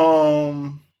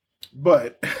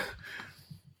 But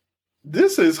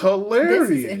this is hilarious.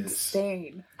 This is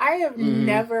insane. I have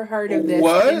never heard of this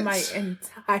in my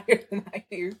entire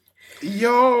life.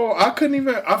 Yo, I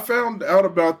found out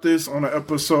about this on an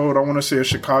episode, I want to say a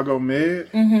Chicago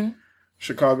Med.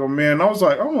 Chicago Med. I was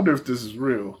like, I wonder if this is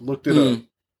real. Looked it up.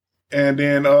 And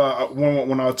then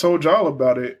when I told y'all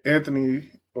about it, Anthony,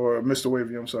 or Mr.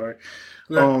 Wavy, I'm sorry,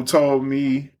 told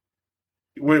me,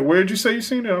 where did you say you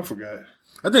seen it? I forgot.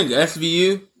 I think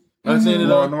SVU. I've seen it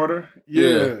Law on and Order.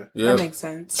 Yeah. That makes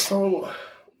sense. So,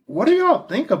 what do y'all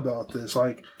think about this?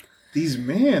 Like, these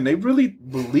men, they really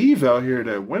believe out here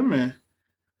that women,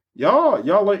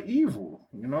 y'all are evil.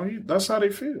 You know, that's how they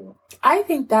feel. I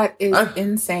think that is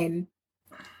insane.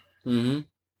 Mm-hmm.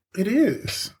 It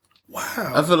is.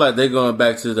 Wow. I feel like they're going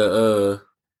back to the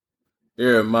it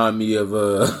remind me of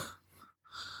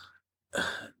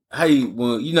how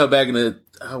back in the,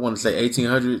 I want to say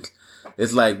 1800s,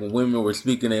 it's like when women were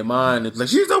speaking their mind, it's like,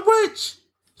 she's a witch.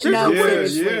 She's a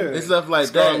witch. Yeah. And stuff like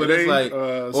Scarlet that. It's like,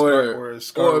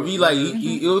 or be like,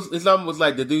 it's almost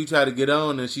like the dude tried to get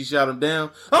on and she shot him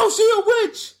down. Oh, she a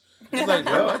witch. It's like,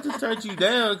 bro, I just turned you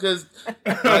down because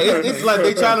it's like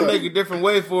they trying to make a different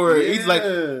way for it. He's like,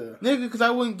 nigga, because I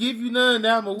wouldn't give you none.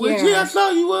 Now I'm a witch. Yeah, I saw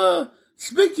you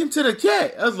speaking to the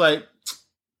cat. I was like,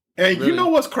 and really? You know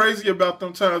what's crazy about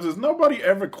them times is nobody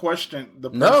ever questioned the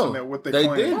person that what they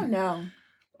claimed. Didn't. Oh, no.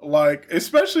 Like,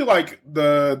 especially like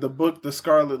the book, The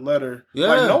Scarlet Letter. Yeah.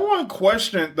 Like, no one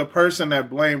questioned the person that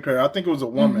blamed her. I think it was a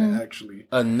woman, actually.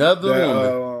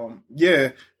 Another woman.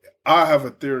 Yeah. I have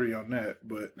a theory on that,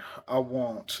 but I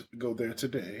won't go there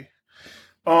today.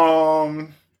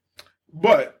 But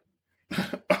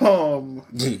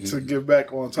to get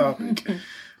back on topic.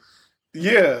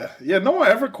 Yeah, no one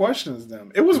ever questions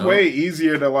them. It was way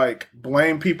easier to like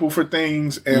blame people for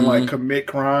things and like commit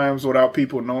crimes without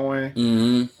people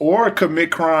knowing, or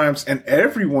commit crimes and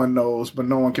everyone knows but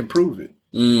no one can prove it.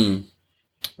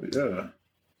 Yeah.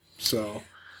 So,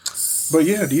 but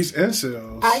yeah, these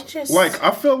incels.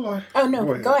 I feel like. Oh no,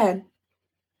 go ahead.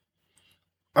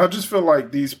 I just feel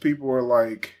like these people are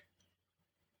like,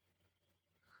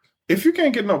 if you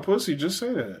can't get no pussy, just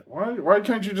say that. Why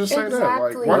can't you just say that?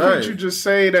 Like, why can't you just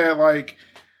say that? Like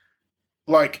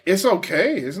it's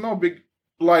okay. It's no big.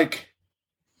 Like,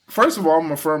 first of all,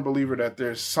 I'm a firm believer that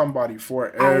there's somebody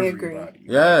for everybody. I agree.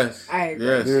 Yes, I agree.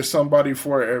 Yes. There's somebody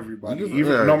for everybody,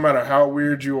 even no matter how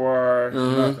weird you are.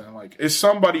 Nothing like it's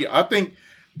somebody. I think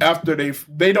after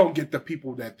they don't get the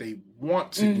people that they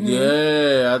want to.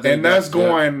 Yeah, I think and that's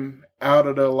going out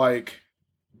of the like.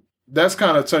 That's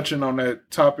kind of touching on that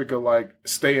topic of like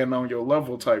staying on your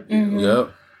level type deal.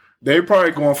 Yep. They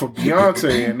probably going for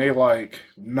Beyonce and they like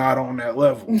not on that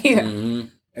level. Yeah.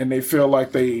 And they feel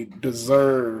like they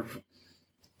deserve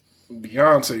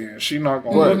Beyonce and she not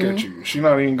going to look at you. She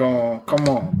not even going to, come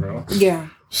on, bro. Yeah.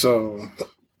 So,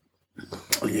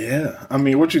 yeah. I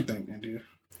mean, what you think, India?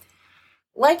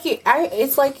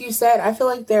 It's like you said, I feel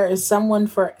like there is someone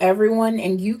for everyone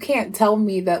and you can't tell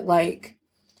me that like,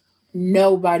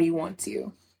 nobody wants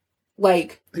you.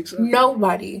 Like,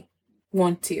 nobody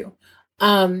wants you.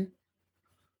 And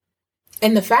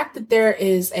the fact that there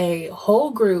is a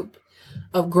whole group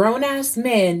of grown-ass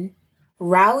men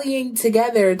rallying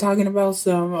together talking about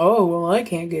I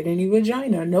can't get any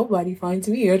vagina. Nobody finds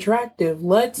me attractive.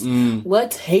 Let's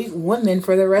hate women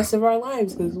for the rest of our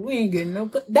lives because we ain't getting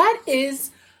no... That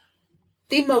is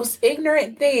the most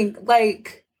ignorant thing.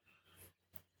 Like,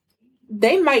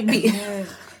 they might be...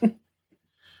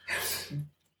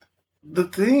 The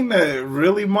thing that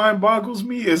really mind boggles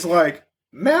me is like,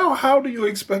 now how do you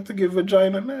expect to get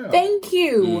vagina now? Thank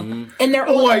you. And they're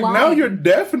all like, lying. now you're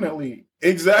definitely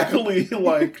exactly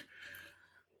like,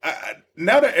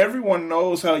 now that everyone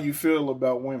knows how you feel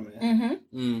about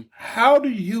women, how do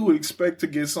you expect to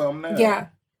get some now? Yeah.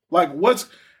 Like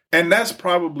and that's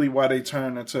probably why they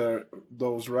turn into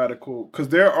those radical, because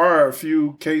there are a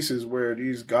few cases where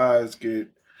these guys get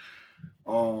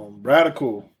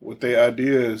radical with their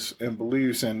ideas and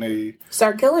beliefs, and they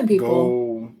start killing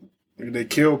people. They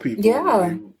kill people.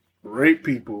 Yeah, they rape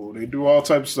people. They do all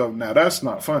types of stuff. Now that's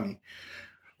not funny.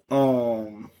 But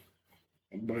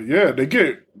yeah, they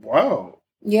get wild.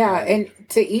 Yeah, and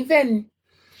to even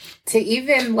to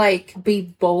even like be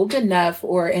bold enough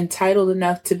or entitled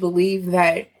enough to believe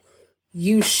that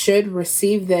you should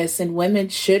receive this and women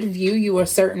should view you a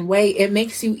certain way, it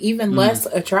makes you even less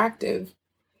attractive.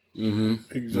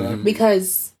 Mm-hmm. Exactly.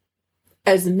 Because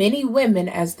as many women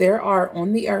as there are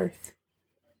on the earth,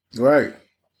 right?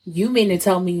 You mean to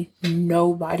tell me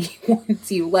nobody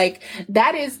wants you? Like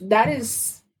that is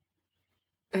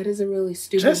a really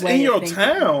stupid just way in your of thinking.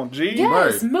 Town, G.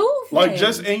 Yes, right. move. Like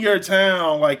just in your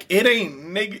town, like it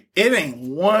ain't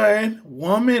one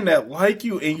woman that like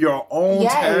you in your own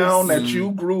town that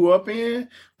you grew up in.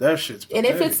 That shit's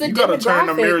pathetic. And if it's the you gotta turn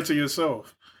the mirror to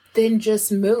yourself. Then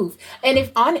just move. And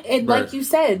if like you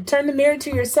said, turn the mirror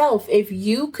to yourself. If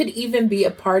you could even be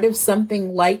a part of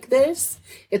something like this,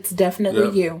 it's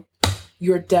definitely you.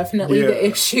 You're definitely the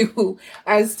issue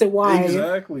as to why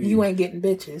you ain't getting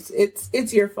bitches.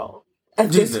 It's your fault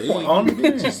at this point. On the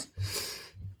gang.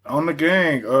 On the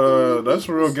gang. That's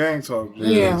real gang talk.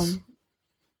 Yeah.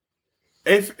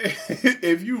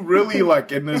 If you really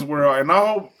like in this world, and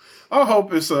I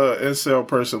hope it's a incel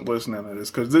person listening to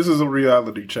this, because this is a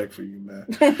reality check for you,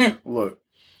 man. Look,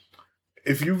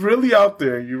 if you really out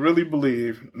there, you really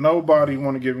believe nobody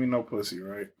want to give me no pussy,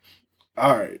 right?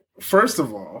 All right. First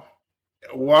of all,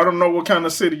 well, I don't know what kind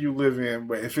of city you live in,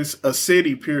 but if it's a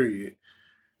city, period,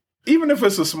 even if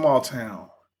it's a small town,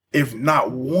 if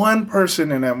not one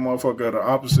person in that motherfucker of the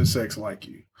opposite sex like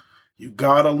you, you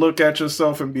gotta look at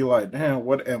yourself and be like, damn,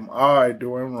 what am I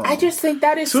doing wrong? I just think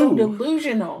that is so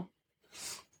delusional.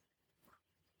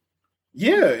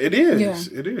 Yeah, it is.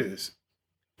 Yeah. It is.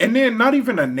 And then not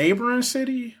even a neighboring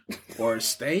city or a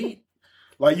state.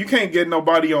 Like, you can't get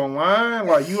nobody online.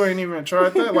 Like, you ain't even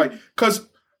tried that. Like, because,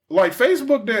 like,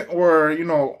 Facebook or, you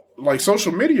know, like,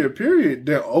 social media, period,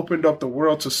 that opened up the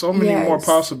world to so many more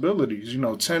possibilities. You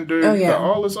know, Tinder,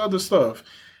 all this other stuff.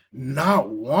 Not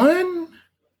one?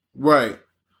 Right.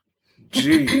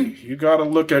 Gee, you gotta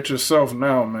look at yourself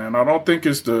now, man. I don't think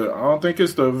it's the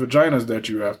vaginas that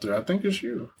you're after. I think it's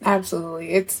you.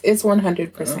 Absolutely. It's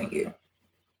 100% you.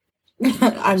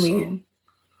 I mean,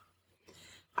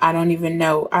 I don't even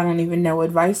know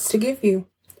advice to give you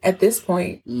at this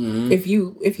point. Mm-hmm. If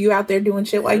you out there doing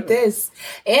shit like this,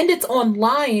 and it's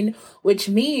online, which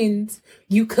means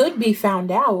you could be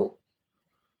found out.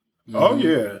 Mm-hmm. Oh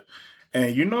yeah.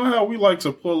 And you know how we like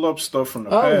to pull up stuff from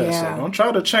the past. Yeah. So don't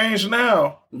try to change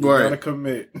now. You gotta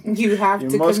commit. You have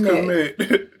to must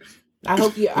commit. I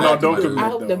hope you. Don't commit. I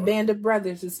hope the band of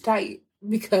brothers is tight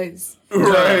because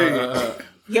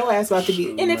your ass about to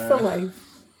be in it for life.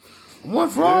 One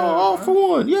for all for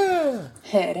one. Yeah.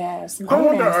 Head ass. I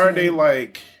wonder, are they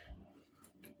like?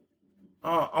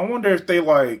 I wonder if they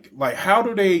like how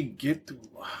do they get through?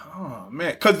 Oh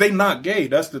man, because they not gay.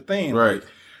 That's the thing. Right.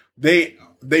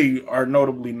 They are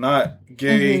notably not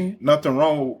gay. Mm-hmm. Nothing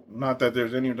wrong. Not that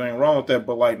there's anything wrong with that,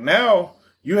 but like now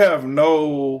you have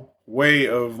no way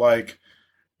of like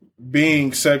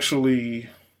being sexually,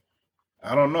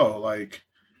 I don't know, like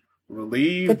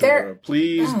relieved or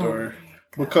pleased or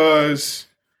because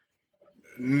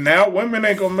now women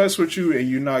ain't gonna mess with you and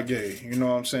you're not gay. You know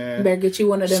what I'm saying? Better get you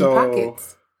one of them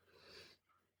pockets.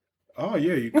 Oh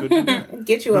yeah, you could do that.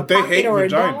 Get you a pocket or vaginas. A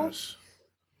doll.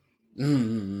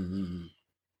 Mm-hmm.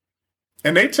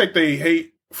 And they take their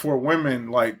hate for women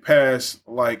like past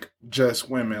like just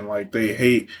women. Like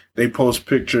they post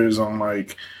pictures on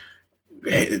like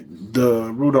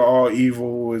the root of all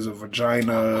evil is a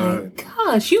vagina. Oh my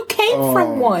gosh, you came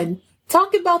from one.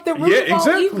 Talk about the root of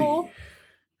all evil.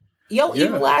 Yo,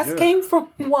 evil ass came from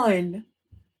one.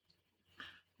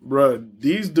 Bruh,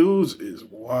 these dudes is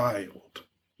wild.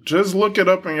 Just look it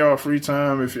up in y'all free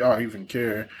time if y'all even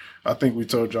care. I think we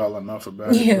told y'all enough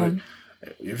about it. But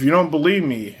if you don't believe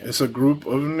me, it's a group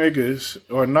of niggas,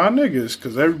 or not niggas,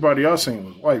 because everybody else seen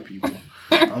was white people.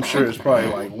 I'm sure it's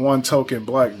probably like one token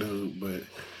black dude, but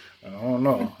I don't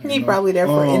know. He probably there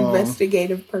for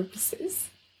investigative purposes.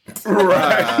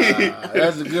 Right.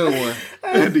 That's a good one.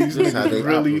 And these niggas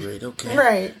really operate. Okay.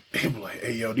 Right. They be like,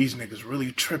 hey, yo, these niggas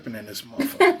really tripping in this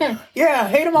motherfucker. Yeah,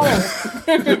 hate them all.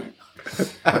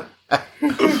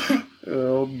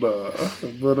 Hell nah.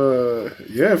 But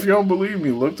if you don't believe me,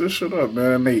 look this shit up,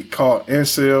 man. And they call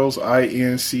incels,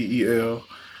 INCEL,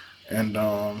 and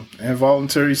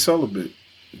involuntary celibate.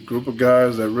 A group of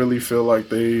guys that really feel like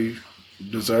they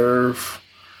deserve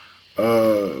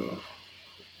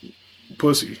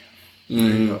pussy. Mm-hmm.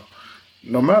 You know,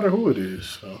 no matter who it is.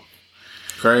 So.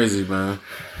 Crazy, man.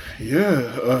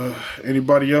 Yeah.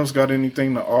 Anybody else got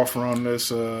anything to offer on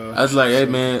this? I was like, hey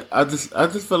man, I just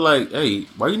feel like, hey,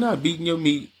 why you not beating your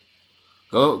meat?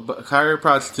 Go hire a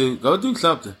prostitute. Go do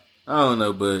something. I don't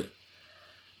know, but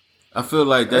I feel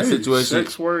like that situation.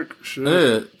 Sex work.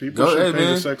 Should, people go, should hey, pay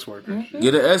man. the sex workers. Mm-hmm.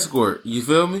 Get an escort. You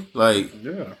feel me? Like,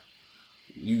 yeah.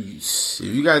 If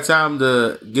you got time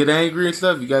to get angry and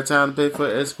stuff, you got time to pay for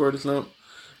an escort or something.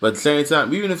 But at the same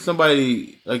time, even if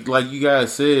somebody, like you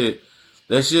guys said,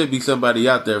 there should be somebody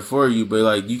out there for you. But,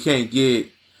 like, you can't get,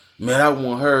 man, I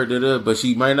want her, but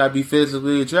she might not be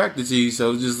physically attracted to you.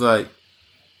 So, it's just like,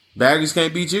 baggage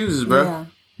can't be choosers, bro. Yeah.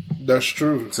 That's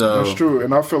true. So, that's true.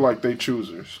 And I feel like they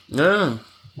choosers. Yeah.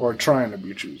 Or trying to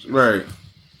be choosers. Right.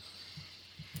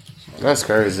 That's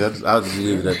crazy. I'll just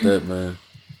leave it at that, man.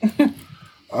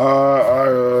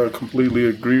 I completely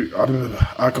agree.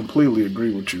 I completely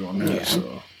agree with you on that. Yeah.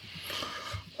 So,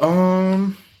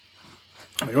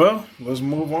 well, let's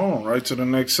move on right to the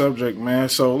next subject, man.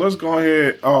 So let's go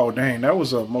ahead. Oh, dang, that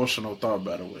was an emotional thought,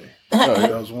 by the way.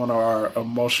 That was one of our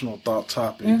emotional thought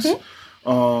topics.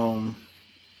 Mm-hmm.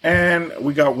 And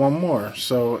we got one more.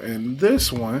 So in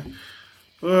this one,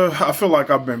 I feel like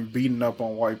I've been beating up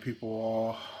on white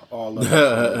people all of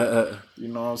it. You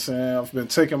know what I'm saying? I've been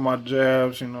taking my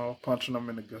jabs, punching them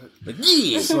in the gut.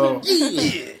 Yeah. So,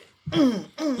 yeah.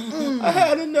 I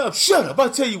had enough. Shut up.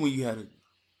 I'll tell you when you had it.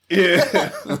 Yeah.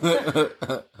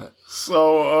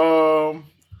 So,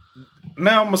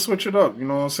 now I'm going to switch it up, you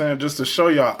know what I'm saying? Just to show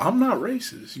y'all, I'm not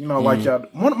racist. Like y'all,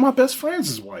 one of my best friends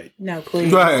is white. No,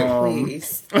 please. Right.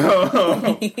 Please. I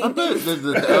bet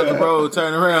the other road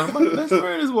turn around. My best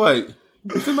friend is white.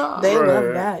 They love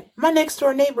that. My next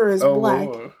door neighbor is black.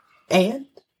 Lord. And?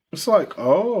 It's like,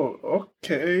 oh,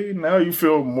 okay. Now you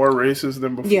feel more racist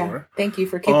than before. Yeah. Thank you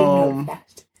for keeping note of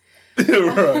that.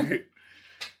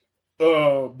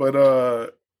 Right.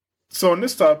 So in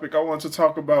this topic, I want to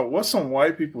talk about what's some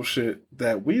white people shit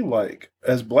that we like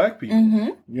as black people.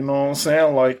 Mm-hmm. You know what I'm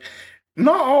saying? Like,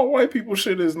 not all white people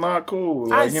shit is not cool.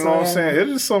 Like, you know what I'm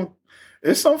saying?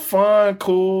 It's some fun,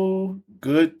 cool,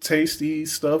 good, tasty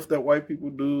stuff that white people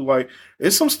do. Like,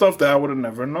 it's some stuff that I would have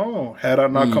never known had I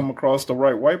not come across the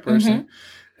right white person.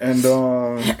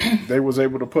 Mm-hmm. And they was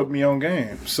able to put me on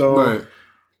game. So,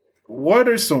 what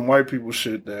are some white people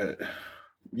shit that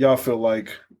y'all feel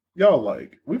like y'all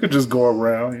like? We could just go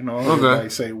around, everybody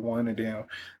say one, and then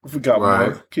if we got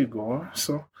more, keep going.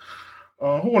 So,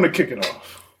 who want to kick it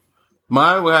off?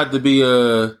 Mine would have to be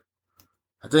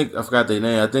I think I forgot their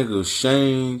name. I think it was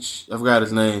Shane. I forgot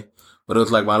his name, but it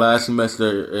was like my last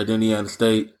semester at Indiana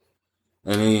State,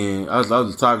 and then I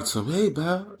was talking to him. Hey,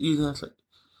 Bow, I was like,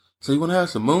 so you want to have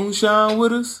some moonshine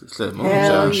with us? I said moonshine.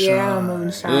 Hell yeah,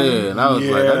 moonshine. Yeah, and I was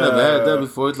like, I never had that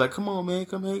before. It's like, come on, man,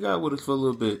 come hang out with us for a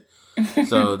little bit.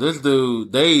 So this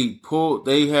dude, they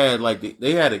had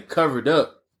it covered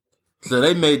up, so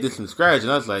they made this from scratch,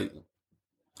 and I was like,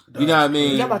 you know what I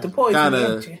mean? Y'all about to poison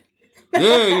me.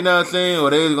 Yeah, you know what I'm saying? Or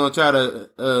they was gonna try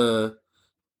to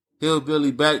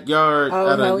hillbilly backyard.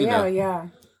 Yeah.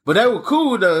 But they were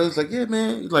cool though. It's like, yeah,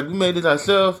 man, like we made it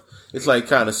ourselves. It's like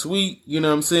kind of sweet, you know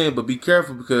what I'm saying? But be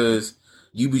careful because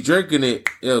you be drinking it,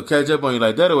 it'll catch up on you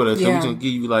like that or whatever. So we're gonna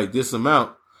give you like this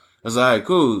amount. I was like, all right,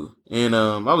 cool. And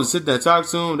I was sitting there talking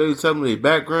to them. They was telling me their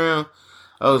background.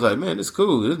 I was like, man, it's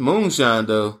cool. This moonshine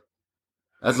though.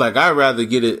 I was like, I'd rather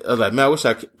get it. I was like, man, I wish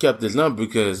I kept this number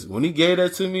because when he gave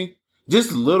that to me,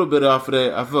 just a little bit off of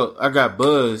that, I got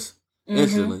buzzed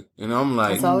instantly. And I'm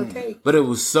like, that's all it takes. But it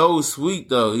was so sweet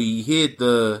though. He hit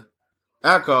the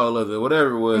alcohol of it,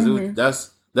 whatever it was. Mm-hmm.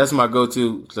 That's my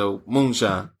go-to. So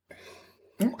moonshine.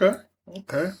 Okay.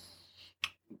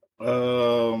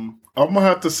 I'm gonna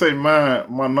have to say my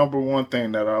number one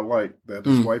thing that I like that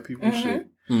is white people shit.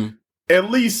 At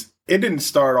least it didn't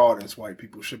start all this white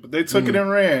people shit, but they took it and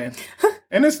ran,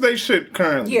 and it's they shit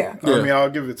currently. Yeah. I mean, I'll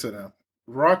give it to them.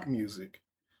 Rock music.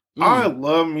 I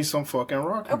love me some fucking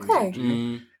rock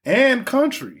music. And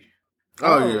country.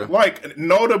 Oh yeah. Like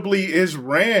notably is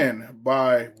ran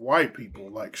by white people,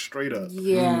 like straight up.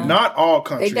 Yeah. Not all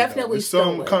country. They definitely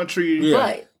stole some country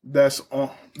that's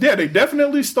on. Yeah, they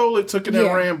definitely stole it, took it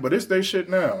and ran, but it's their shit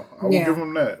now. I will give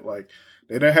them that. Like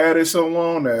they done had it so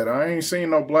long that I ain't seen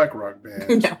no black rock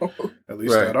bands. No. At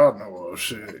least that I know of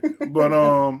shit. But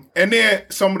and then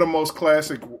some of the most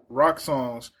classic rock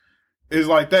songs is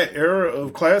like that era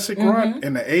of classic rock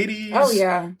in the 80s. Oh,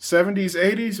 yeah. 70s,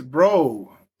 80s.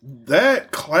 Bro,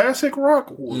 that classic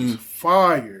rock was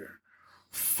fire.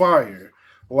 Fire.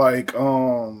 Like,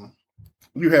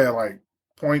 you had like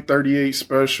 .38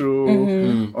 Special.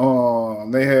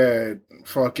 They had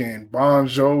fucking Bon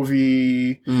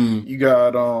Jovi. You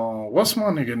got, what's my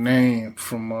nigga name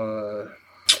from,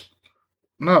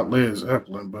 not Led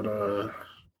Zeppelin, but,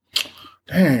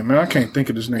 dang, man, I can't think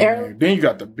of this name. Then you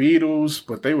got the Beatles,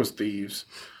 but they was thieves.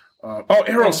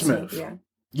 Aerosmith. Yeah.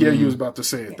 Yeah, you was about to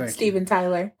say it. Thank Steven you.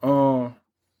 Tyler.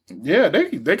 Yeah,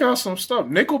 they got some stuff.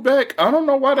 Nickelback. I don't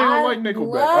know why they don't like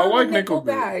Nickelback. I like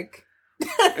Nickelback.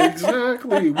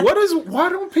 Exactly. Why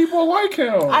don't people like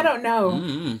him? I don't know.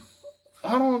 Mm-hmm.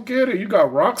 I don't get it. You got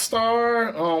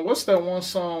Rockstar. What's that one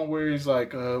song where he's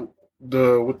like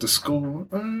with the school?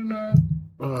 Man.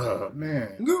 Oh,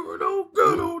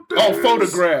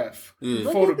 Photograph.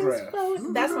 Yeah. Photograph.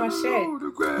 That's my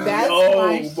shit.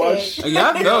 That's my shit.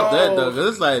 Yeah, I felt that though.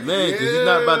 Cause it's like, man, because he's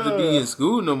not about to be in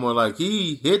school no more. Like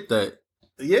he hit that.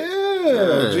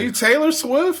 Yeah. Gee, Taylor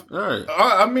Swift. All right.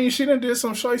 I mean, she done did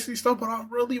some shicey stuff, but I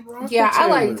really rock. Yeah,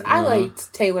 Taylor. I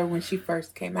liked Taylor when she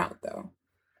first came out though.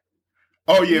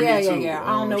 Oh yeah, me too. Yeah.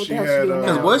 I don't know what the hell she doing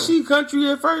Cause now. was she country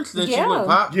at first? Then she went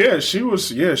pop. Yeah, she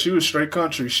was straight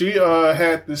country. She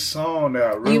had this song that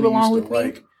I really used to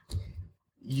like.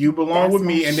 You Belong With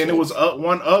Me, and then it was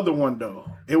one other one though.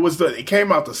 It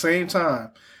came out the same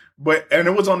time, and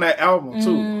it was on that album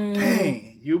too.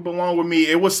 Dang, You Belong With Me.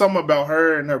 It was something about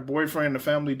her and her boyfriend. The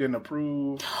family didn't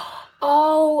approve.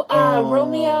 Oh,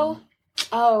 Romeo.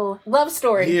 Oh, Love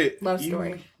Story. Yeah, Love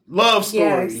Story. Love Story.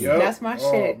 Yes, yep. that's my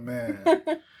shit. Oh man.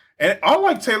 And I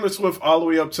like Taylor Swift all the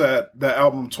way up to the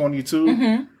album 22.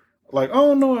 Mm-hmm. Like, I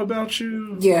don't know about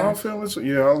you. Yeah. I'm feeling so.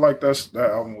 Yeah, I like that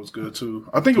album was good too.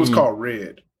 I think it was called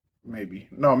Red. Maybe.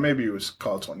 No, maybe it was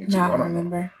called 22. No, I don't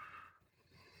remember.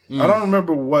 I don't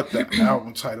remember what the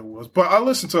album title was, but I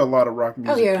listen to a lot of rock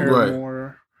music. Oh, yeah.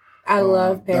 Paramore. I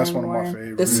love Paramore. That's one of my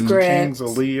favorites. The Script. Kings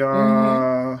of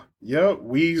Leon. Yep.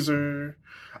 Weezer.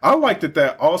 I liked it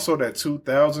that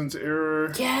 2000s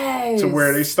era. Yes. To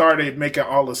where they started making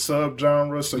all the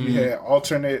subgenres. So you had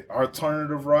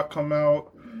alternative rock come out.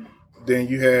 Then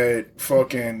you had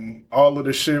fucking all of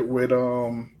the shit with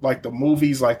like the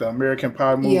movies, like the American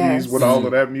Pie movies with all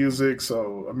of that music.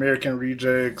 So American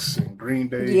Rejects and Green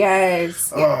Day.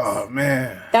 Yes. Oh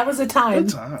man. That was a time.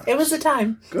 Good time. It was a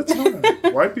time. Good time.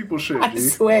 White people shit, I G.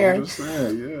 swear. I'm just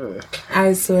saying, yeah.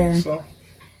 I swear. So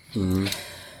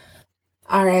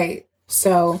All right.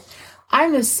 So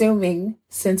I'm assuming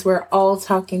since we're all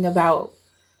talking about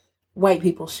white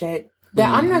people shit, that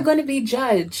I'm not going to be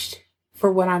judged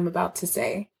for what I'm about to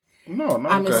say. No,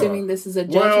 I'm assuming this is a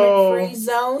judgment-free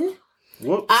zone.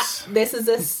 Whoops. This is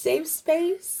a safe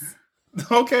space.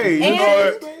 Okay,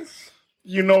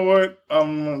 you know what?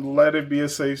 I'm gonna let it be a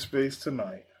safe space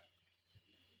tonight.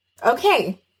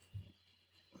 Okay.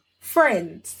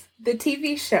 Friends, the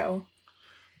TV show.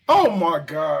 Oh my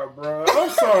God, bro. I'm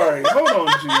sorry. Hold on,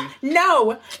 G.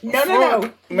 No.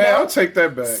 Man, I'll take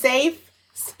that back. Safe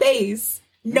space.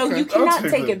 No, Okay, you cannot I'll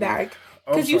take it back.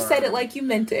 Because you said it like you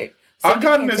meant it. So I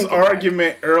got in this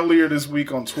argument earlier this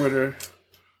week on Twitter.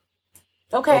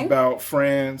 Okay. About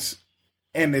Friends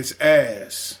and its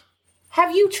ass.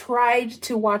 Have you tried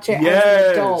to watch it as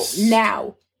an adult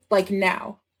now? Like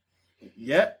now?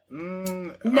 Yeah.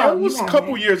 No, it was a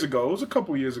couple years ago. It was a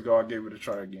couple years ago I gave it a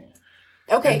try again.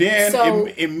 Okay. And then so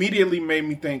it immediately made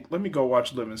me think, let me go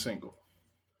watch Living Single.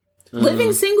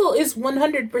 Living Single is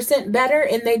 100% better,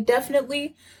 and they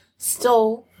definitely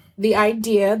stole the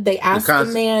idea. They asked the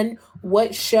man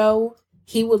what show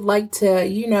he would like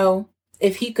to,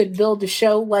 if he could build a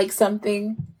show like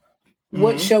something,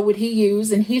 what show would he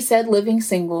use? And he said Living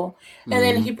Single. And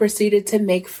then he proceeded to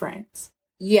make Friends.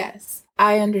 Yes,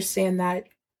 I understand that.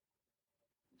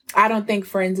 I don't think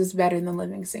Friends is better than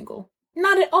Living Single.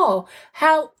 Not at all.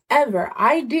 However,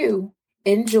 I do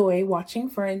enjoy watching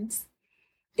Friends.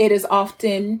 It is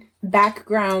often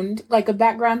background, like a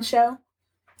background show.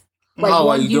 Like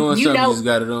while you're doing something, you just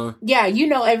got it on. Yeah, you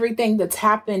know everything that's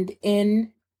happened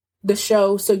in the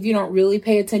show, so you don't really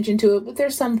pay attention to it. But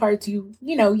there's some parts you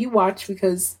watch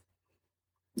because,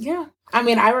 yeah. I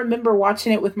mean, I remember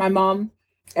watching it with my mom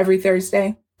every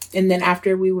Thursday, and then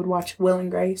after we would watch Will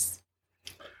and Grace.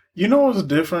 You know what's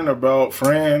different about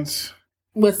Friends?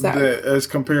 What's that? As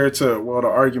compared to, the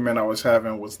argument I was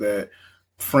having was that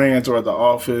Friends or The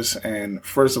Office, and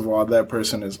first of all, that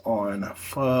person is on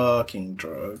fucking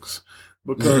drugs.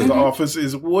 Because The Office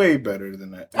is way better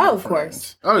than that. Oh, of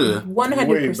course. Oh, yeah.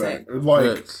 100%.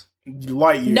 Like,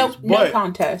 light years. No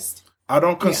contest. I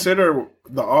don't consider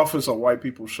The Office a white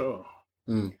people show.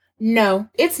 No,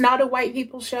 it's not a white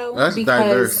people show. That's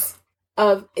because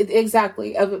of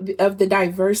the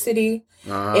diversity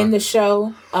in the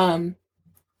show.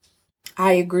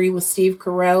 I agree with Steve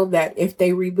Carell that if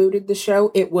they rebooted the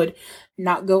show, it would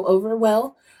not go over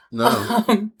well.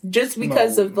 No. Just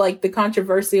because of like the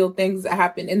controversial things that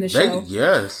happened in the show.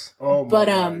 Yes. Oh, but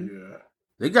God,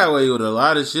 they got away with a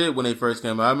lot of shit when they first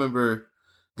came out. I remember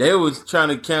they were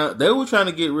trying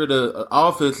to get rid of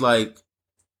Office like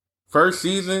first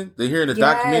season, they hear the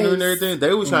documentary and everything,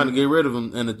 they was trying to get rid of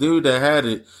him. And the dude that had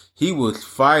it, he was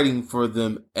fighting for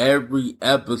them every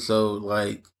episode.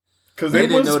 Like, because they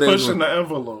was pushing the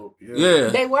envelope. Yeah.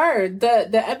 They were.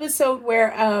 The episode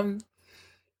where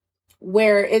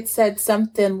it said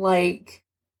something like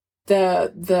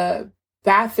the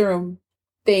bathroom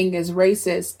thing is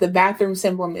racist. The bathroom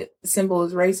symbol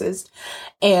is racist.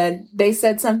 And they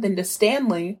said something to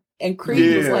Stanley, and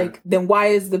Creed was like, then why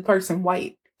is the person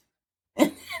white?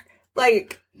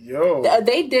 Like,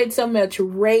 they did so much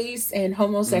race and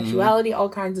homosexuality, all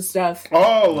kinds of stuff.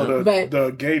 All of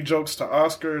the gay jokes to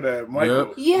Oscar that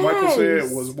Michael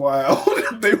said was wild.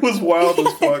 They was wild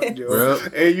as fuck, yo.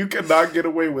 And you cannot get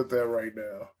away with that right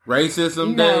now.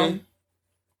 Racism Day.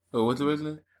 Oh, what's the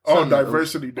reason? Oh,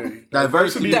 Diversity Day.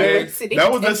 Diversity Day.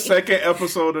 That was the second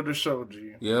episode of the show,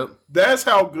 G. Yep. That's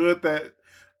how good that...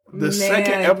 The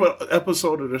second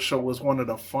episode of the show was one of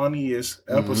the funniest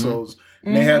episodes.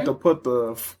 And they had to put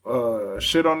the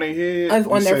shit on their head.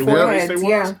 On their foreheads,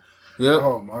 Yep.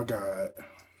 Oh, my God.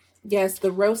 Yes,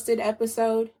 the roasted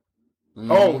episode.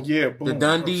 Oh, yeah. Boom. The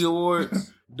Dundee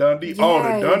Awards. Dundee. Yes. Oh,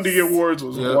 the Dundee Awards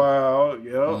was wild.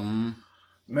 Yep.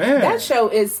 Man. That show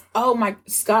is,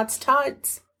 Scott's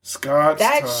Tots.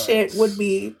 That shit would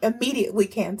be immediately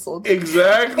canceled.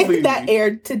 Exactly. If that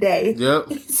aired today.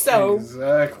 Yep. So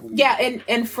exactly. Yeah,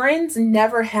 and Friends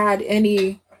never had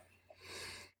any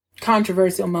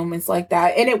controversial moments like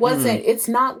that. And it's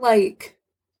not like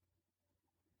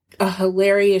a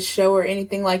hilarious show or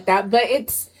anything like that, but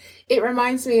it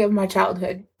reminds me of my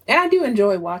childhood. And I do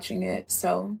enjoy watching it.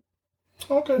 So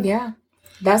yeah.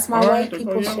 That's my white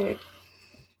people shit.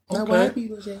 Okay. White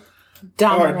people shit.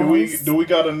 All right, do we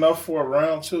got enough for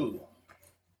round 2?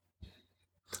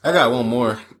 I got one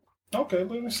more. Okay,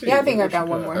 let me see. Yeah, I think I got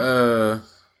one more.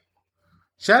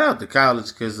 Shout out to college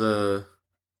because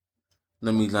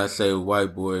let me not say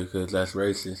white boy because that's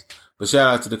racist. But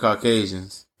shout out to the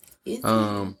Caucasians.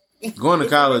 Going to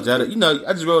college, I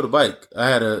just rode a bike.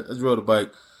 I just rode a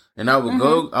bike, and I would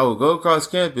go across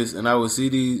campus, and I would see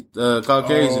these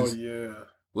Caucasians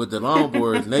with the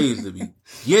longboards, and they used to be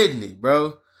getting it,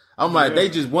 bro. I'm like, they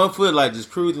just 1 foot, like,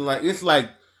 just cruising. Like, it's like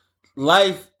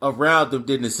life around them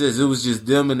didn't exist. It was just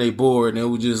them and they board, and it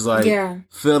was just, like,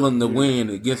 feeling the wind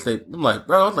against their... I'm like,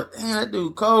 bro, I was like, damn, that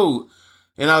dude cold.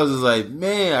 And I was just like,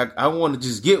 man, I want to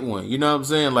just get one. You know what I'm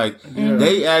saying? Like,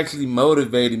 they actually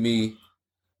motivated me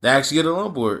to actually get a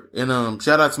longboard. And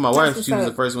shout out to my wife. She was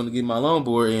the first one to get my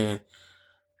longboard.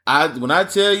 And when I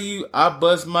tell you, I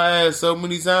bust my ass so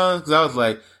many times because I was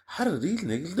like, how do these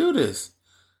niggas do this?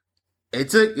 It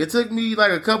took me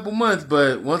like a couple months,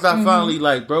 but once I finally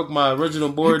like broke my original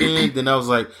board in, then I was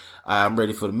like, I'm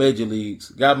ready for the major leagues.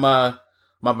 Got my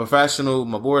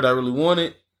board I really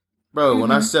wanted. Bro,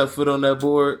 when I set foot on that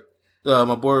board, my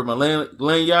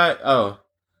lanyard,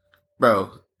 bro,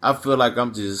 I feel like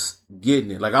I'm just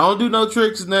getting it. Like I don't do no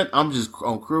tricks and that. I'm just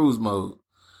on cruise mode.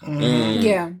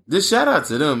 And just shout out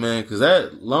to them, man, because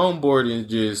that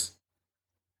longboarding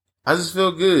I just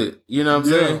feel good. You know what I'm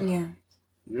saying?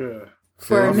 Yeah.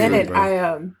 For a minute,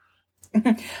 I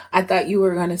thought you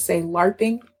were gonna say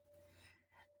LARPing.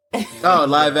 Oh,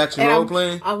 live action role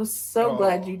playing. I was so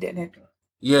glad you didn't.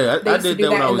 Yeah, I did that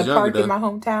when I was younger. In the park in my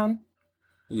hometown.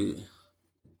 Yeah,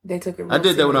 they took it. I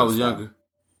did that when I was younger.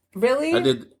 Really? I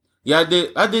did. Yeah, I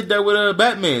did that with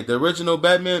Batman, the original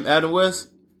Batman, Adam West.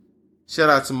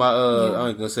 Shout out to my I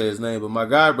ain't gonna say his name, but my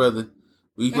god brother.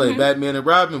 We played Batman and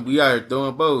Robin. We out here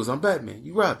throwing bows. I'm Batman.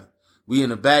 You Robin. We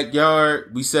in the backyard.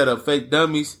 We set up fake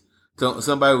dummies.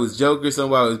 Somebody was Joker.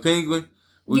 Somebody was Penguin.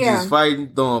 We just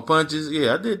fighting, throwing punches.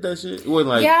 Yeah, I did that shit. It wasn't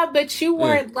like... Yeah, but you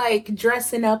weren't like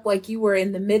dressing up like you were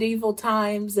in the medieval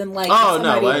times and like... Oh,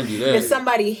 no, I didn't do that. If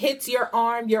somebody hits your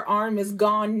arm is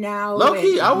gone now. Low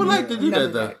key, I would like to do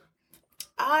that though.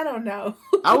 I don't know.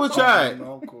 I would try it.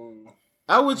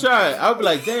 I would try it. I would be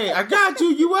like, dang, I got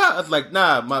you. You out. I was like,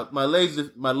 nah, my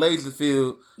laser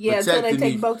field protected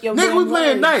me. Both your nigga, we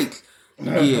playing night.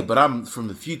 Yeah, but I'm from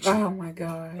the future. Oh my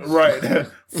god! Right,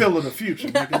 feeling the future,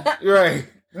 nigga. Right.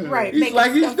 He's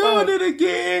like, he's doing it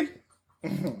again.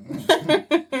 All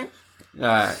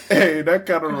right. Hey, that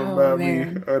kind of reminded me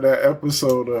of that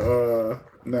episode of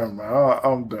never mind.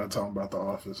 I'm done talking about The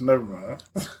Office. Never mind.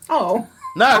 Oh.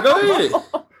 Nah, go ahead.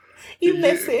 You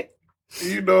miss it.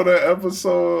 You know that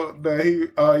episode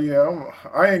that I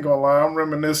ain't gonna lie, I'm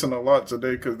reminiscing a lot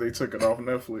today because they took it off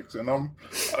Netflix, and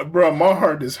bro, my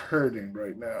heart is hurting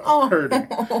right now. Hurting.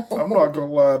 I'm not gonna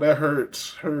lie, that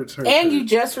hurts. And you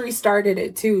just restarted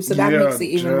it too, so that makes it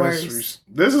even worse.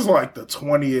 This is like the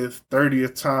 20th,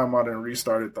 30th time I done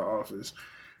restarted The Office,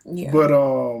 Yeah. But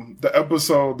the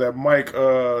episode that Mike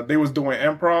they was doing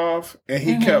improv and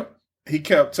he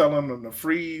kept telling them to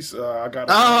freeze. I got.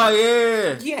 Oh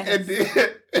yeah. Yes. And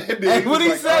then What he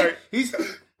he was say? like, He's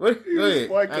what? Go ahead.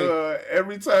 like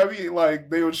every time he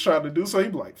like they was trying to do so,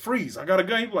 he'd be like, freeze, I got a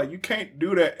gun. He'd be like, you can't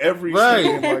do that every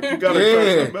scene. Like you gotta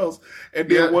try something else. And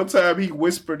then one time he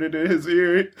whispered it in his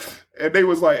ear and they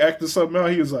was like acting something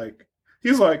out. He was like,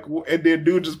 and then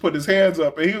dude just put his hands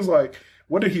up and he was like,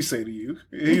 what did he say to you?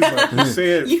 He's like, he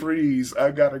said freeze, I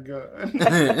got a gun.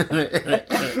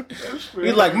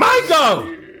 He's like,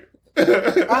 Michael!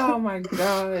 Oh my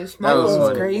gosh. Michael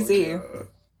was crazy.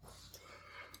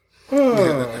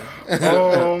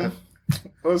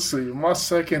 Let's see. My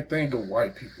second thing to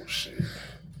white people shit.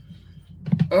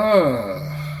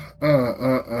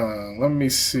 Let me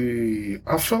see.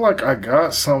 I feel like I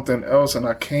got something else and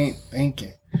I can't think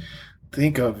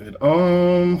of it.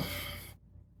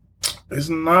 It's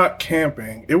not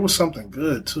camping. It was something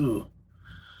good too.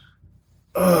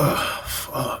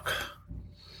 Fuck.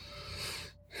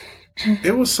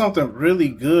 It was something really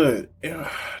good.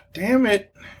 Damn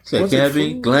it. Is that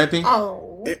camping? Glamping?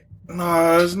 Oh.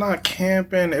 No, it's not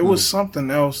camping. It was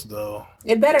something else, though.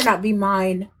 It better not be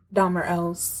mine, Dom, or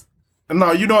else.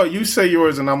 No, you know what? You say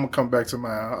yours, and I'm going to come back to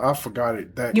mine. I forgot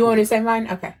it. You want me to say mine?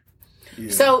 Okay. Yeah.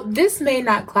 So this may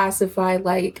not classify,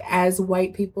 like, as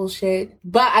white people shit,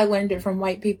 but I learned it from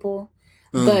white people.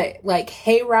 But, like,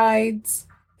 hay rides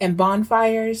and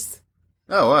bonfires.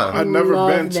 Oh, wow. I've never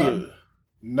been them.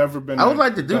 I would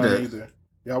like to do that. Either.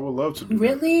 Yeah, I would love to do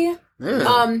Really?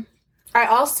 Yeah. I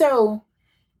also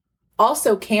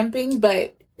camping,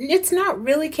 but it's not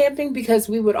really camping because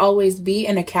we would always be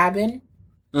in a cabin.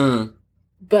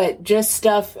 But just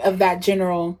stuff of that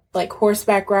general, like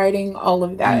horseback riding, all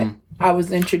of that. I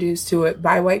was introduced to it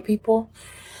by white people.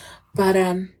 But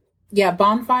yeah,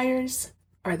 bonfires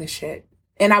are the shit.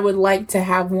 And I would like to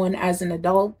have one as an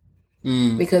adult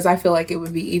because I feel like it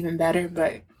would be even better,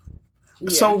 but yeah.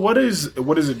 So what is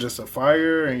it? Just a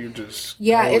fire and you just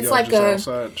it's like just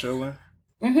outside chilling.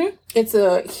 It's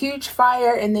a huge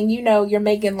fire, and then you're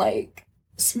making like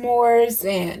s'mores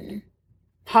and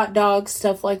hot dogs,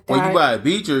 stuff like that. Were you by a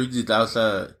beach or you just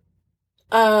outside?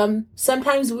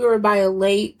 Sometimes we were by a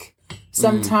lake.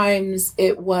 Sometimes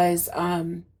it was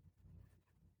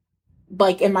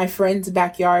like in my friend's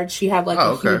backyard. She had like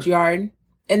a huge yard,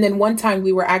 and then one time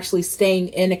we were actually staying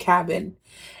in a cabin,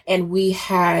 and we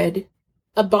had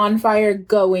a bonfire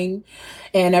going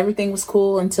and everything was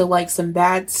cool until like some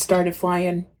bats started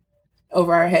flying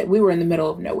over our head. We were in the middle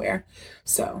of nowhere.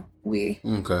 So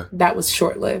that was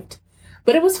short lived,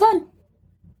 but it was fun.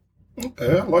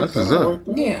 Okay, I like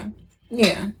that.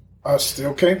 Yeah. I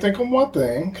still can't think of one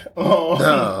thing.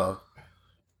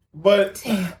 But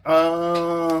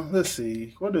let's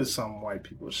see. What is some white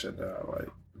people shit that I like?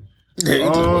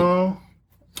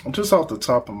 Just off the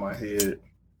top of my head.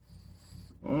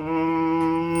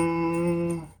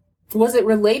 Was it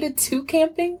related to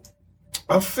camping?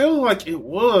 I feel like it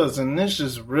was, and it's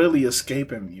just really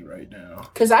escaping me right now.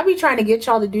 Because I be trying to get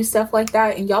y'all to do stuff like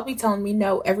that, and y'all be telling me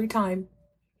no every time.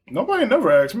 Nobody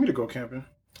never asked me to go camping.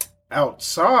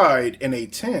 Outside in a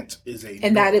tent is a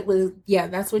and that it was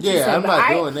that's what you said. I'm not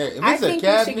doing that. If I it's think a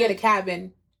cabin, you should get a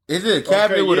cabin. Is it a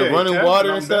cabin with a running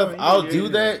water and stuff? I'll do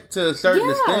that to a certain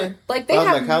extent. Like they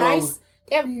have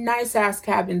they have nice ass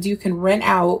cabins you can rent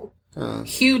out.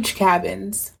 Huge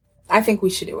cabins. I think we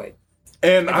should do it.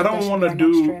 And I don't want to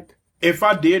do. If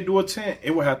I did do a tent,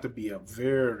 it would have to be a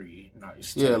very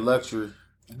nice tent. Yeah, luxury.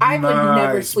 I would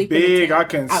never sleep big. in a tent I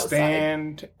can outside.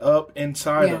 Stand up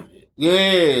inside of it.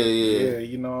 Yeah.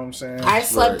 You know what I'm saying? I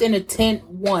slept in a tent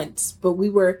once, but we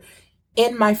were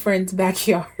in my friend's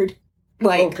backyard.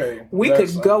 Like we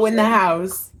could go in the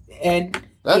house and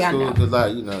that's cool because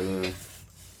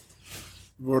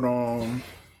But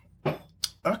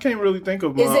I can't really think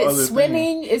of my other other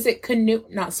swimming? thing. Is it canoe?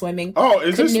 Not swimming. Oh,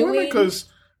 is Canoeing? it swimming? Because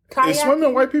it's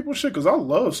swimming white people shit. Because I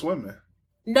love swimming.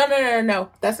 No.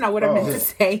 That's not what I meant to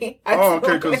say.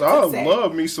 Okay, because I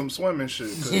love me some swimming shit.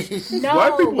 No,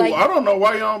 white people, I don't know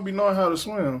why y'all don't be knowing how to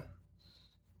swim.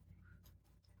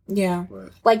 Yeah,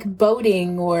 like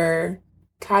boating or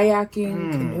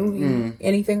kayaking, canoeing,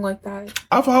 anything like that.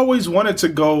 I've always wanted to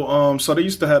go. So they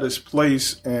used to have this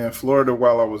place in Florida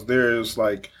while I was there. It was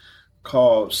like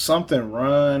called something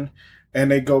Run,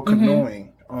 and they go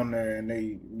canoeing on there, and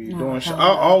they be doing shit. I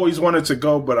always wanted to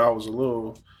go, but I was a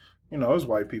little. It's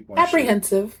white people. And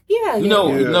apprehensive. Shit. Yeah. You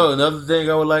know, another thing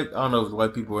I would like, I don't know if it's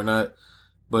white people or not,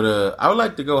 but I would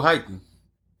like to go hiking.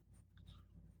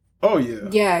 Oh, yeah.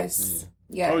 Yes.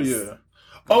 Oh, yeah.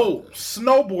 Oh,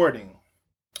 snowboarding.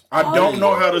 I don't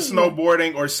know how to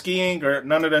snowboarding or skiing or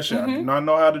none of that shit. I do not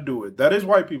know how to do it. That is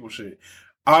white people shit.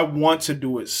 I want to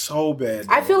do it so bad.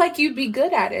 I feel like you'd be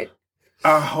good at it.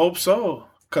 I hope so.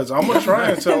 Because I'm going to try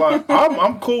until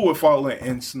I'm cool with falling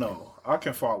in snow. I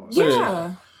can fall in snow.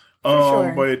 Yeah.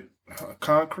 Sure. But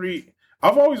concrete,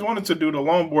 I've always wanted to do the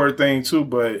longboard thing too,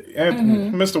 but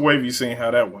Mr. Wavy seen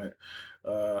how that went.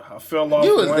 I fell off.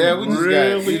 You was there. We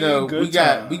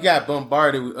just we got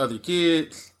bombarded with other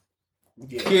kids.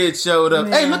 Yeah. Kids showed up.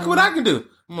 Man. Hey, look what I can do.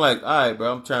 I'm like, all right,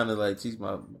 bro. I'm trying to like teach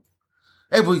my.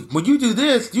 Hey, but when you do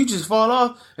this, you just fall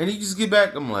off and you just get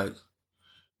back. I'm like,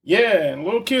 yeah, and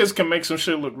little kids can make some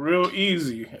shit look real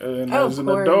easy. And as an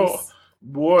course. adult,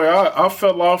 boy, I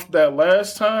fell off that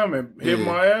last time and hit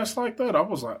my ass like that. I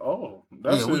was like, oh,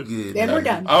 that's we it. good. Then we're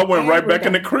done. I went right back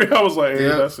in the crib. I was like, hey,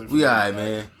 that's it. We all right,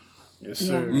 man. Yes,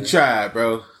 sir. We tried,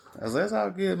 bro. I was like, that's all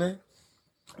good, man.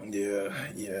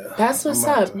 Yeah. That's what's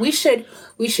up. We should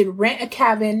rent a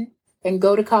cabin and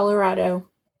go to Colorado,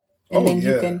 and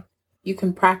then you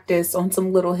can practice on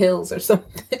some little hills or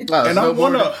something. And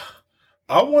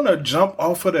I wanna jump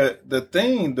off of the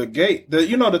thing, the gate,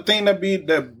 the thing that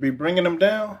be bringing them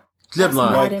down. Zip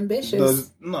line. Not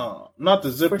ambitious. Not the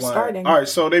zip For line. starting. All right,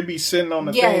 so they be sitting on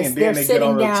the thing and then they get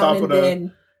on the top of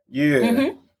the.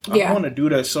 Yeah. I want to do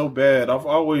that so bad.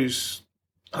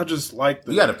 I just like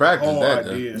the you got to practice whole that,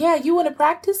 idea. Yeah, you want to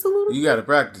practice a little? You got to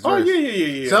practice. Oh first.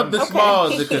 yeah. Something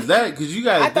small because you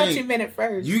got to. I thought you meant it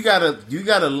first. You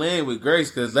gotta land with grace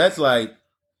because that's like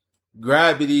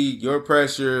gravity, your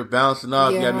pressure bouncing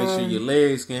off. You gotta make sure your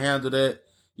legs can handle that.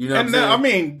 You know, and now, I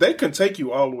mean, they can take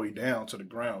you all the way down to the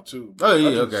ground too. Oh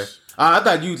yeah, okay. I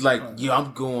thought you was like,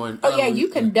 I'm going. Oh yeah, you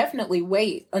can definitely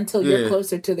wait until you're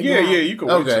closer to the ground. Yeah, you can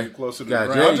wait till you're closer to the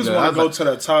ground. I just want to go to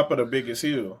the top of the biggest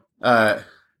hill. All right.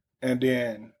 And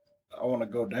then I want to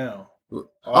go down.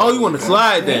 Oh, you want to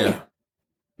slide down?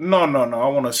 No. I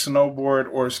want to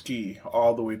snowboard or ski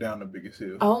all the way down the biggest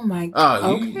hill. Oh my god.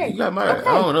 Oh, you got my. Okay.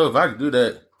 I don't know if I can do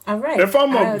that. All right. If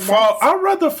I'm gonna fall, I'd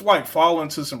rather like fall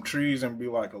into some trees and be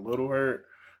like a little hurt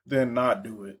than not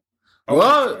do it.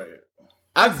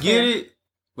 I get it,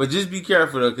 but just be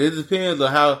careful though, because it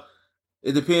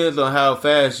depends on how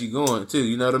fast you're going too.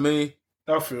 You know what I mean?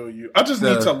 I feel you. I just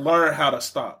need to learn how to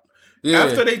stop. Yeah.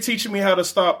 After they teach me how to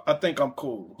stop, I think I'm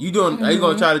cool. Are you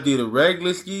gonna try to do the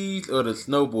regular skis or the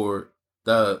snowboard?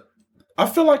 I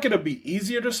feel like it'll be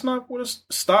easier to stop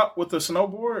with the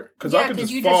snowboard because I can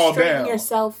just fall down.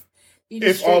 Yourself,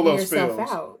 if all else fails.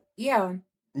 Out. Yeah.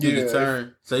 You can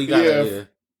turn. So you got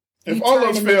If all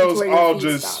else fails, I'll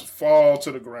just fall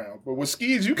to the ground. But with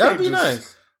skis, you can't just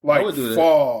nice. like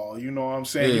fall. You know what I'm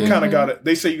saying? Yeah. You kind of got to.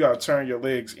 They say you got to turn your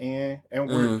legs in and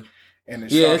work. And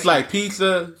it's like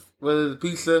pizza. What is it?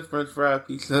 Pizza, French fry,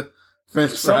 pizza,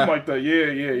 French fry. Something like that.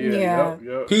 Yeah.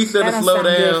 Yep. Pizza to slow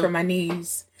down. Good for my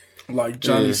knees. Like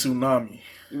Johnny Tsunami.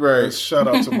 Right. Shout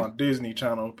out to my Disney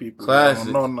Channel people. Classic.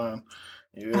 I don't know none.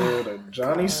 Yeah, the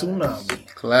Johnny Tsunami.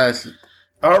 Classic.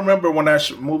 I remember when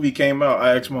that movie came out,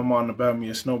 I asked my mom to buy me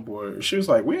a snowboard. She was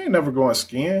like, we ain't never going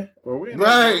skiing. Or we ain't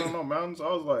never going on no mountains. I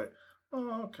was like,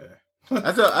 oh, okay.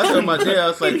 I told my dad, I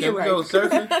was like, can we go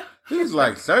surfing? He was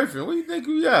like, surfing? What do you think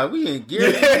we are? We ain't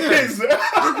geared.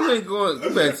 You ain't going. You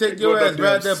better take your ass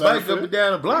ride that bike up and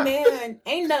down the block. Man,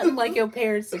 ain't nothing like your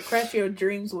parents to crush your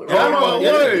dreams with. I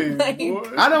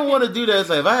don't want to do that. It's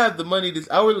like, if I have the money, that's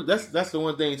the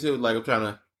one thing too. Like, I'm trying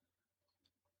to.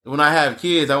 When I have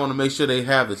kids, I want to make sure they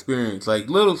have experience, like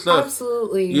little stuff.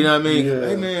 Absolutely. You know what I mean? Yeah.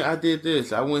 Hey man, I did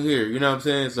this. I went here. You know what I'm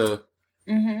saying? So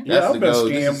that's the goal.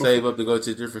 Just to save up to go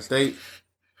to a different state.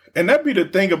 And that be the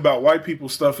thing about white people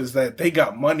stuff is that they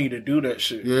got money to do that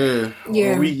shit. Yeah.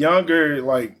 When we younger,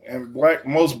 like, and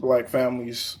most black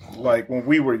families, like when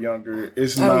we were younger,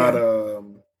 it's not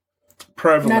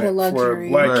prevalent not for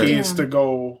black kids to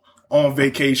go on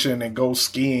vacation and go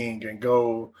skiing and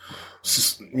go,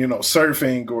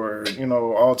 surfing or,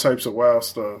 all types of wild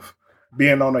stuff.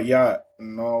 Being on a yacht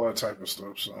and all that type of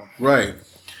stuff. So right.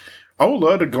 I would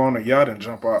love to go on a yacht and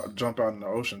jump out in the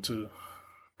ocean too.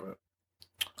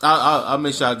 I'll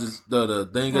make sure I just throw the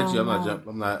thing at you. I'm not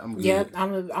jumping. I'm good. Yep,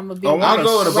 I'm a big. I'll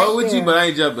go in a boat with you, but I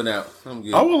ain't jumping out. I'm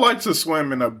good. I would like to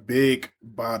swim in a big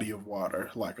body of water,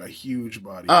 like a huge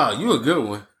body. Oh, you a good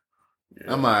one.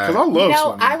 Yeah. I'm alright. Because I love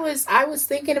swimming. I was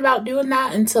thinking about doing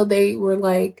that until they were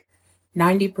like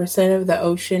 90% of the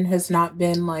ocean has not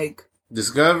been like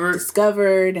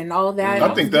discovered and all that.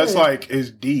 I think that's like as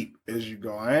deep as you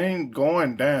go. I ain't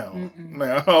going down.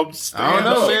 Man, I don't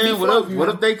know, man. What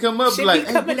if they come up like,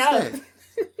 hey, coming up?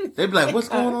 They be like, what's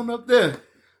going on up there?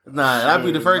 Nah, I'd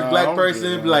be the first black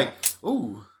person and be like,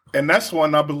 ooh. And that's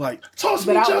when I'll be like, toss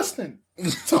me, Justin.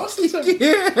 Toss it to me.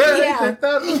 Yeah.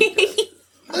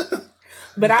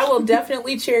 But I will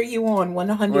definitely cheer you on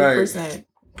 100%.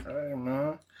 Hey,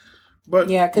 man. But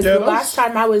yeah, because the last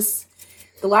time I was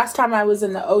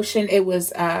in the ocean, it was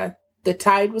the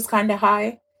tide was kind of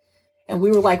high, and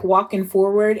we were like walking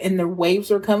forward, and the waves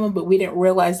were coming, but we didn't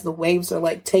realize the waves are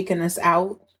like taking us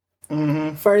out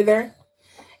further.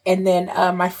 And then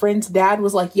my friend's dad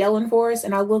was like yelling for us,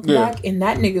 and I looked back, and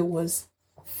that nigga was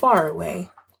far away,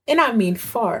 and I mean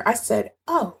far. I said,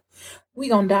 "Oh, we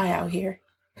gonna die out here."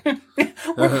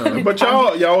 But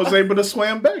y'all was able to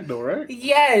swim back though, right?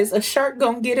 Yes, a shark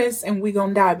gonna get us, and we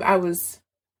gonna die. But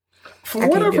for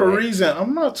whatever reason,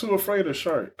 I'm not too afraid of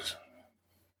sharks.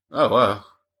 Oh wow!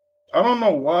 I don't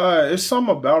know why. It's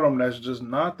something about them that's just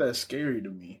not that scary to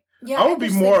me. Yeah, I would be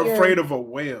more afraid of a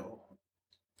whale.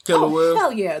 Killer whale?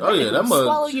 Hell yeah! That must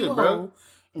swallow shit, you bro. whole.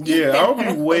 Yeah, I would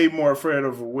be way more afraid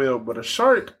of a whale, but a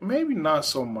shark, maybe not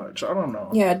so much. I don't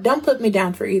know. Yeah, don't put me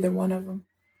down for either one of them.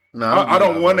 No, I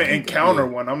don't want to encounter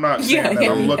one. I'm not saying that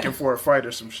I'm looking for a fight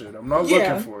or some shit. I'm not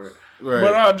looking for it. Right.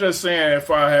 But I'm just saying if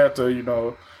I had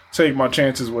to, take my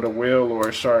chances with a whale or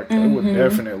a shark, it would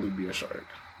definitely be a shark.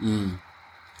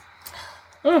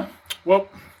 Well,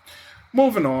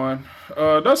 moving on.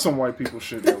 That's some white people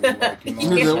shit that we like.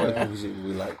 White people shit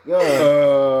we like.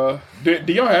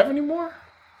 Do y'all have any more?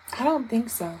 I don't think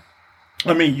so.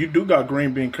 I mean, you do got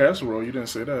green bean casserole. You didn't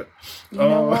say that. You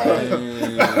know what?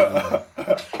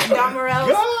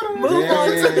 Morales, move on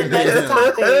to the next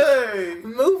topic. Hey.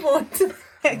 Move on to the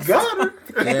next topic.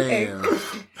 Damn.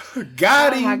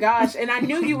 Got him. Oh my gosh. And I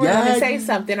knew you were going to say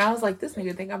something. I was like, this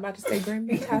nigga think I'm about to say green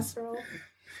bean casserole.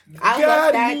 I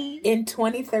left that in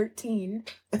 2013.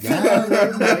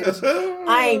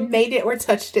 I ain't made it or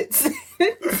touched it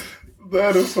since.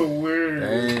 That is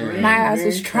hilarious. Damn. My ass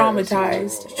is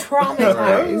traumatized.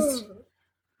 Traumatized.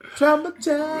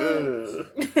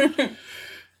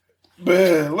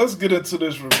 Man, let's get into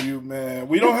this review, man.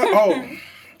 We don't have...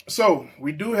 so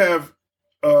we do have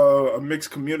a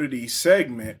mixed community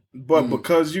segment, but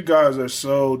because you guys are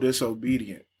so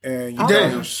disobedient and you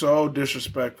guys are so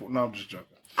disrespectful... No, I'm just joking.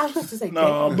 I was supposed to say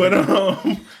no, but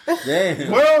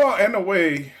damn. Well, in a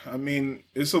way, I mean,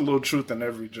 it's a little truth in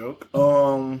every joke.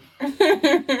 You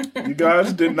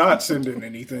guys did not send in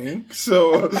anything,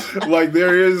 so like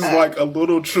there is like a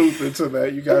little truth into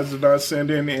that. You guys did not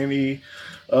send in any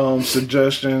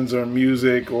suggestions or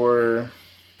music or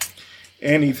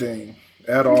anything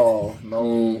at all.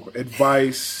 No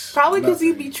advice. Probably because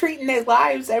you be treating their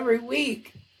lives every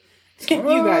week. You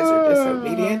guys are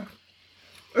disobedient.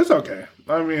 It's okay.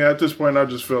 I mean, at this point, I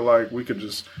just feel like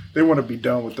they want to be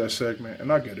done with that segment,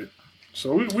 and I get it.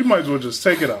 So we might as well just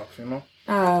take it off, Okay.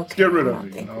 Let's get rid of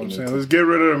it, you know what I'm saying? Let's get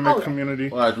rid of the mixed community.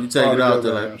 Why we take it out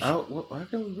there? Why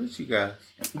can't we reach you guys?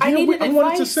 I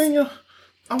wanted to send you.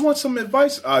 I want some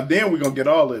advice. Then we're going to get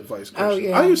all the advice questions. Oh,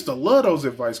 yeah. I used to love those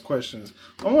advice questions.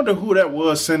 I wonder who that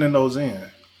was sending those in.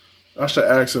 I should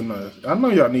ask them. I know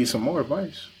y'all need some more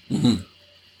advice.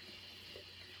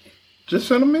 Just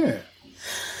send them in.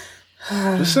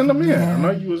 Just send them in. I know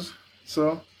you was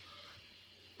so.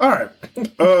 All right.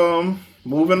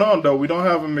 Moving on though, we don't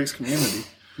have a mixed community.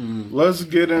 Let's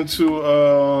get into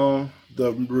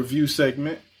the review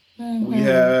segment. We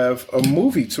have a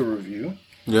movie to review.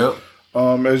 Yep.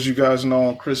 As you guys know,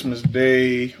 on Christmas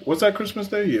Day, was that Christmas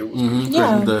Day? Yeah, it was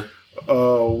Christmas Day.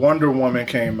 Wonder Woman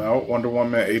came out. Wonder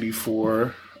Woman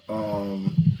 84.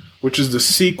 Which is the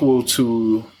sequel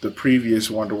to the previous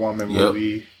Wonder Woman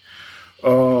movie.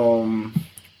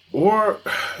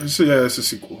 It's a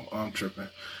sequel. I'm tripping.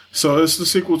 So it's the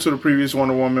sequel to the previous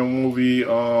Wonder Woman movie.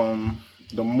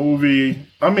 The movie,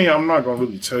 I mean, I'm not gonna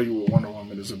really tell you what Wonder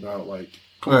Woman is about. Like,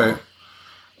 come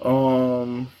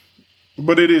on.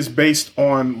 But it is based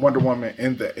on Wonder Woman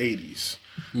in the 80s.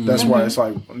 That's why it's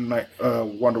like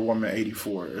Wonder Woman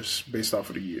 84. It's based off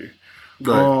of the year.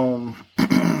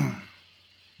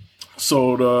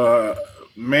 So the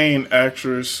main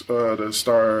actress, the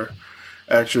star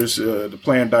actress,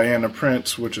 playing Diana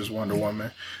Prince, which is Wonder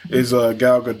Woman, is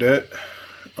Gal Gadot.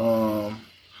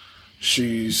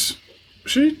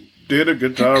 She did a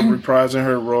good job reprising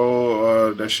her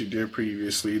role that she did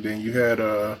previously. Then you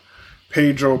had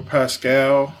Pedro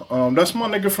Pascal. That's my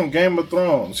nigga from Game of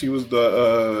Thrones. He was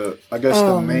the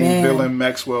main villain,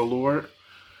 Maxwell Lord.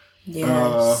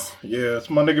 Yes. It's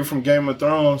my nigga from Game of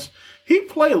Thrones. He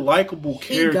played likable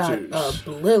characters. He got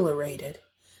obliterated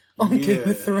on Game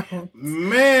of Thrones.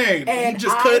 Man, and he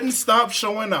just couldn't stop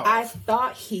showing up. I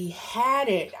thought he had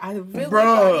it. I really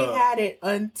thought he had it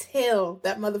until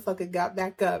that motherfucker got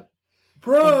back up.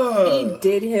 He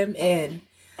did him in.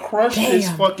 Crushed his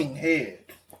fucking head.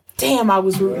 Damn, I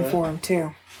was rooting for him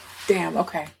too. Damn.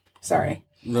 Okay. Sorry.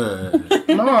 Nah.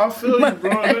 No, I feel you,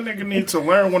 bro. That nigga need to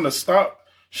learn when to stop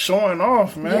showing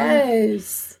off, man.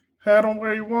 Yes. Had him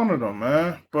where he wanted him,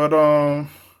 man. But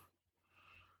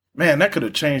man, that could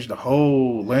have changed the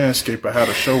whole landscape of how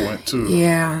the show went too.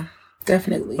 Yeah,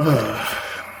 definitely.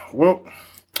 Well,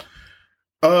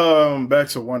 back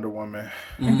to Wonder Woman.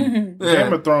 Mm-hmm.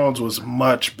 Game of Thrones was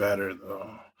much better though.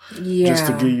 Yeah. Just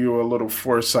to give you a little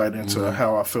foresight into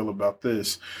how I feel about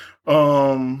this.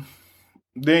 Then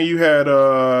you had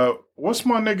what's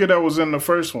my nigga that was in the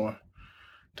first one?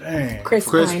 Dang. Chris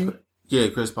Pine. Yeah,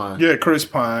 Chris Pine. Yeah, Chris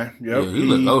Pine. Yep. Yeah, he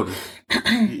looked older.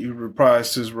 He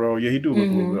reprised his role. Yeah, he do look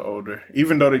a little bit older.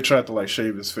 Even though they tried to like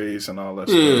shave his face and all that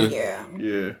stuff. Yeah.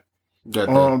 Yeah. Got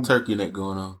that turkey neck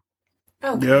going on.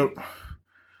 Okay. Yep.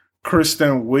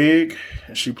 Kristen Wiig,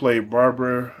 she played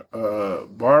Barbara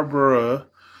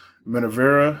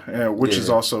Minerva, which is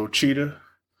also Cheetah.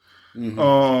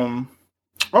 Mm-hmm.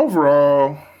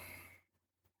 Overall,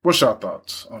 what's your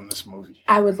thoughts on this movie?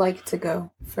 I would like to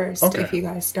go first, if you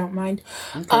guys don't mind.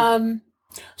 Okay.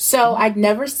 So I'd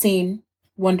never seen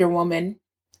Wonder Woman.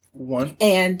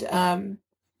 And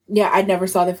I never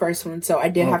saw the first one, so I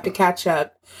did have to catch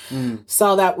up.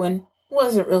 Saw that one,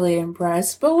 wasn't really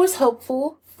impressed, but was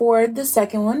hopeful for the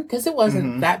second one because it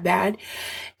wasn't that bad.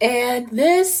 And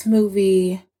this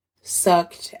movie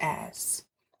sucked ass.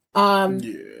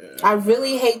 I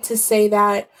really hate to say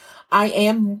that. I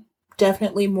am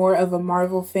definitely more of a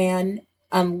Marvel fan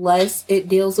unless it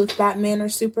deals with Batman or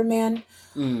Superman.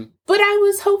 But I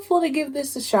was hopeful to give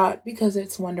this a shot because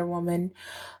it's Wonder Woman.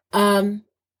 I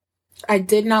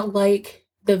did not like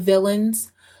the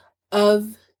villains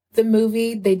of the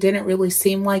movie. They didn't really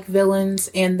seem like villains,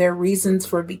 and their reasons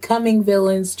for becoming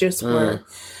villains just were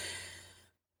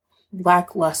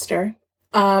lackluster.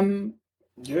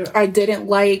 I didn't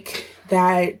like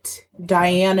that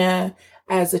Diana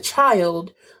as a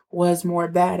child was more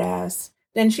badass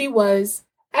than she was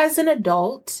as an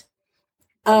adult.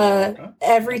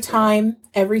 Every time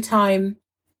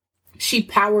she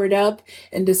powered up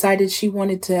and decided she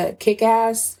wanted to kick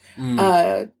ass,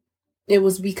 it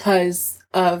was because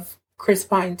of Chris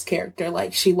Pine's character.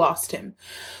 Like, she lost him.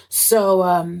 So,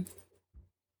 I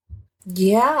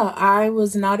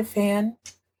was not a fan.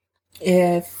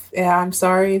 I'm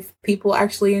sorry if people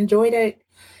actually enjoyed it.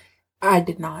 I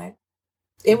did not.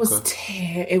 It was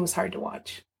it was hard to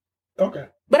watch. Okay.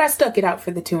 But I stuck it out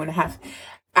for the 2.5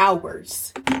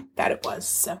 hours that it was.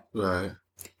 So. Right.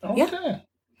 Okay. Yeah.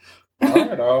 All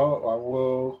right. I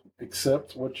will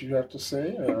accept what you have to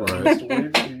say. Mr.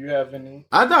 Wiggs, do you have any?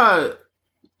 I thought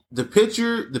the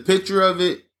picture of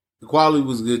it, the quality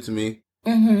was good to me.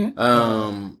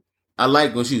 I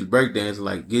like when she was breakdancing,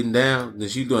 like getting down. Then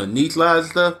she doing knee slides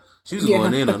and stuff. She was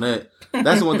going in on that.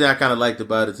 That's the one thing I kind of liked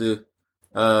about it too.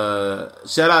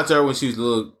 Shout out to her when she was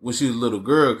a little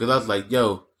girl, because I was like,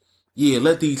 yo,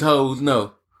 let these hoes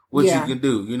know what you can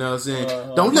do. You know what I'm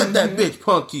saying? Don't let that bitch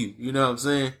punk you. You know what I'm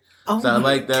saying? So I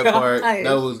like that part.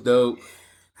 That was dope.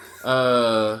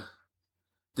 Then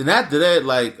after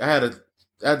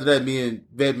that, me and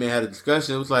Batman had a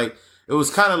discussion. It was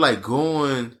kind of like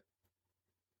going,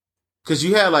 because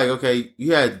you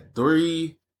had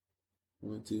three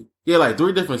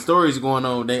different stories going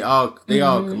on. They all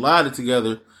collided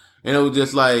together, and it was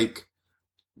just like,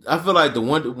 I feel like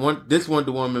this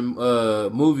Wonder Woman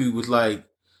movie was like,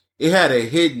 it had a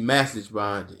hidden message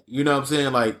behind it. You know what I'm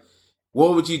saying? Like,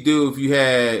 what would you do if you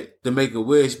had to make a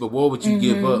wish, but what would you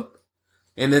give up?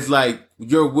 And it's like,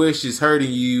 your wish is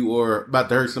hurting you or about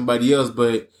to hurt somebody else,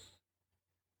 but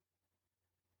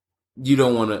you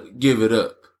don't want to give it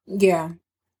up. Yeah.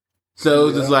 So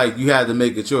it's just like, you had to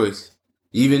make a choice.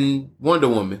 Even Wonder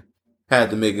Woman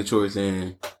had to make a choice,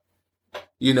 and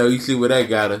you see where that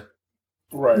got her.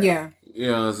 Right. Yeah. You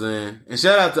know what I'm saying? And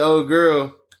shout out to old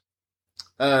girl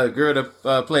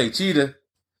that played Cheetah.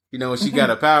 When she got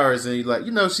her powers, and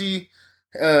she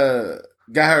got her,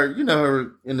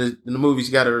 her in the movie,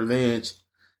 she got her revenge.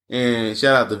 And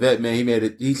shout out to Vet Man, he made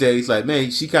it. He said, he's like,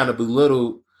 man, she kind of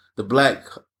belittled the black,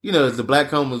 it's the black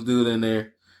homeless dude in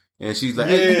there. And she's like,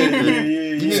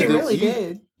 hey, she really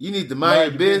did. You need to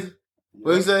mind your business.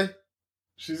 What you say?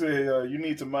 She said, you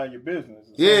need to mind your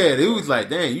business. Yeah, it was like,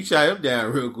 dang, you shot him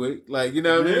down real quick. Like, you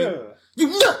know what I mean? You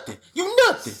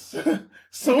nothing.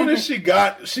 Soon as she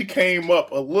came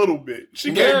up a little bit.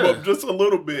 She came up just a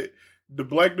little bit. The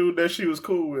black dude that she was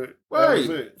cool with. Right.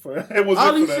 That was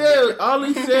it. All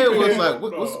he said was like,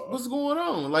 what's going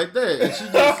on? Like that. And she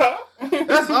just,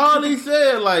 that's all he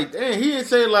said. Like, damn, he didn't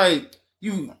say like,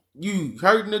 you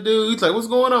hurting the dude. He's like, what's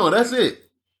going on? That's it.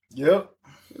 Yep.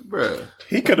 Bruh.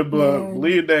 He could have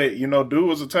believed that, dude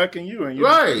was attacking you. And you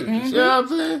right. You know what I'm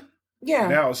saying? Yeah.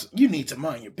 Now you need to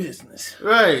mind your business.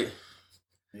 Right.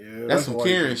 Yeah, that's some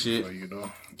Karen shit. For you, though.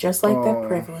 Just like that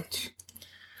privilege.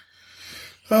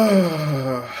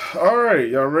 All right,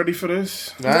 y'all ready for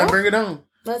this? Bring it on.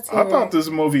 Let's hear I thought this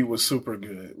movie was super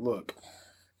good. Look,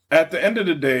 at the end of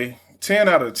the day, 10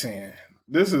 out of 10.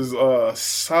 This is a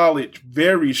solid,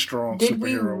 very strong superhero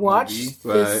movie. Did we watch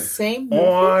the same movie?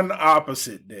 On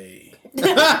opposite day. This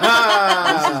is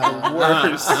the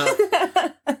worst.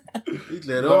 He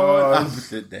said on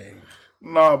opposite day.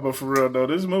 Nah, but for real though,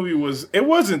 this movie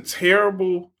wasn't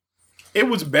terrible. It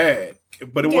was bad,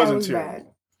 but it wasn't terrible.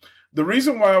 Bad. The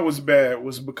reason why it was bad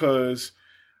was because,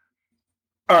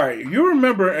 all right, you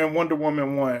remember in Wonder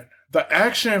Woman 1, the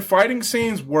action fighting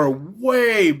scenes were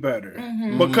way better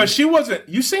because she wasn't.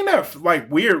 You seen that like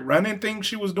weird running thing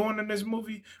she was doing in this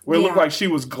movie, where it looked like she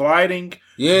was gliding,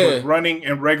 but running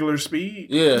in regular speed.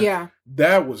 Yeah,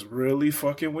 that was really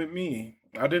fucking with me.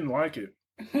 I didn't like it.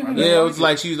 It was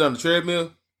like she was on the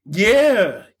treadmill.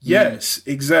 Yeah. Yes.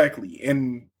 Exactly.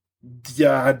 And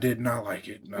yeah, I did not like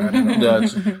it.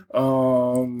 Gotcha.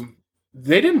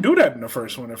 They didn't do that in the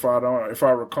first one. If I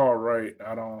recall right,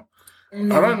 I don't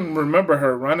remember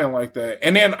her running like that.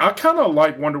 And then I kind of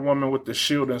like Wonder Woman with the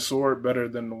shield and sword better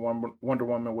than the Wonder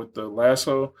Woman with the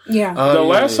lasso. Yeah, the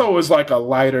lasso is like a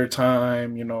lighter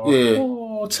time. You know. Yeah.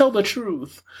 Oh, tell the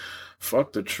truth.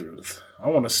 Fuck the truth. I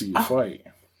want to see you fight.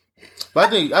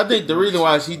 But I think the reason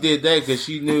why she did that because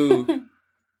she knew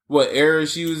what era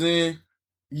she was in.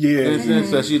 Yeah.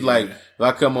 So she's like, if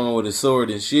I come on with a sword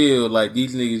and shield, like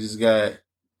these niggas just got.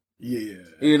 Yeah.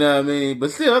 You know what I mean?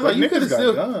 But still, I was like, you could have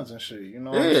still guns and shit. You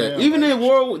know. Yeah. Even in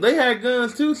War, they had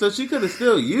guns too, so she could have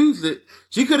still used it.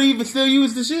 She could have even still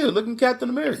used the shield. Looking Captain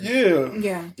America. Yeah.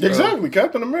 Yeah. Exactly.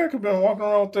 Captain America been walking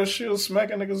around with that shield,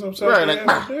 smacking niggas upside the head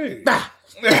every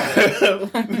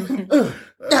day.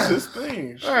 That's his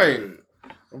thing. Right.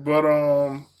 But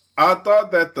I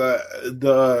thought that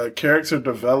the character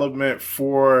development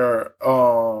for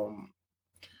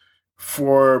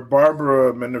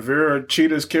Barbara Minerva,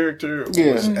 Cheetah's character,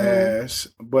 was ass.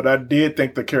 But I did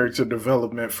think the character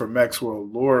development for Maxwell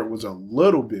Lord was a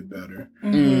little bit better.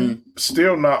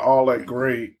 Still not all that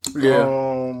great.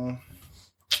 Yeah.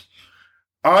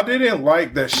 I didn't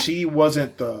like that she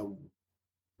wasn't the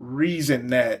reason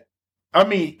that. I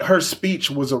mean, her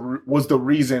speech was the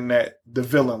reason that the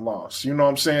villain lost. You know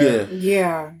what I'm saying?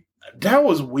 Yeah. That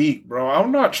was weak, bro.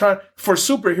 I'm not trying for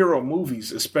superhero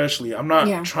movies, especially. I'm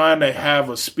not trying to have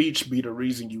a speech be the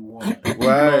reason you won. Right. You know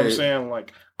what I'm saying?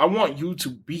 Like, I want you to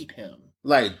beat him.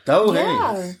 Like those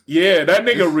hands. Yeah, that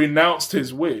nigga renounced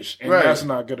his wish, and that's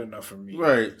not good enough for me.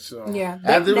 Right. So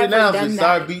after renounced,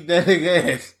 start beating that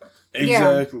nigga ass.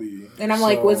 Exactly. Yeah. And I'm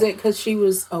like, was it because she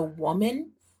was a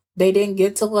woman? They didn't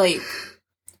get to like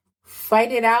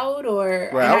fight it out, or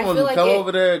right? I want to come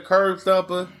over there, curb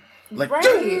stomper, like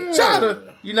shot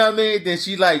her. You know what I mean? Then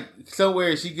she like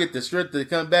somewhere she get the strength to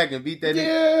come back and beat that.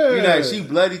 Yeah. You know, like, she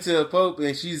bloody to a pope,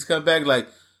 and she just come back like,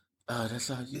 oh,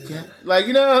 that's all you got. Like,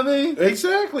 you know what I mean?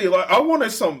 Exactly. Like I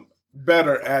wanted some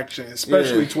better action,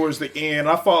 especially towards the end.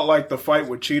 I felt like the fight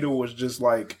with Cheetah was just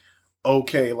like.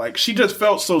 Okay, like she just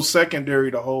felt so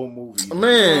secondary the whole movie.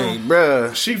 Man,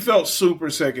 bruh. She felt super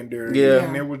secondary. Yeah.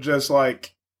 And it was just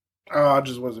like, I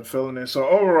just wasn't feeling it. So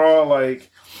overall,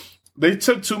 like, they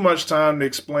took too much time to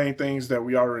explain things that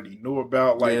we already knew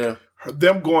about. Like,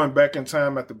 them going back in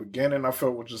time at the beginning, I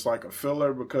felt was just like a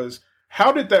filler because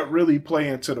how did that really play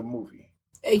into the movie?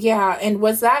 Yeah, and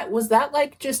was that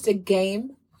like just a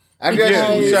game? I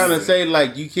guess you were trying to say,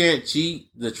 like, you can't cheat.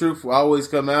 The truth will always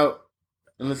come out.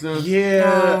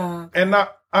 Yeah, and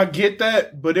I get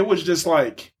that, but it was just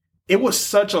like it was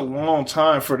such a long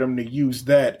time for them to use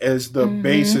that as the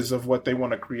basis of what they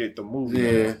want to create the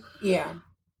movie. Yeah.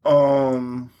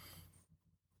 Out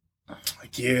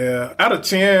of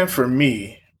 10 for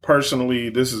me personally,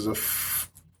 this is a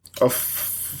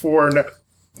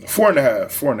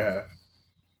 4.5.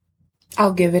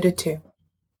 I'll give it a 2.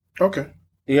 Okay.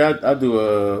 Yeah, I'll do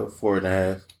a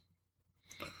 4.5.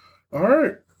 All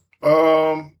right.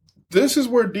 This is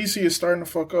where DC is starting to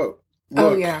fuck up.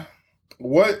 Look,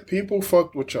 what people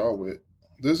fucked with y'all with.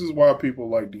 This is why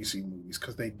people like DC movies,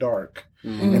 because they dark.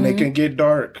 And they can get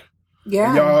dark.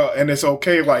 Yeah. And it's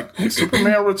okay. Like,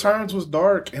 Superman Returns was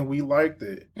dark, and we liked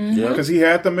it. Because he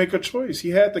had to make a choice.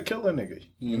 He had to kill a nigga,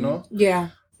 you know? Yeah.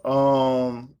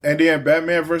 And then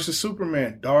Batman versus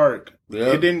Superman, dark.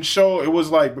 It didn't show. It was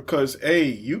like, because, hey,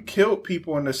 you killed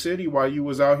people in the city while you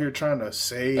was out here trying to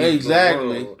save the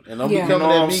world. And don't be coming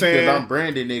at me because I'm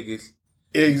branding niggas.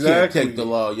 Exactly. You can't take the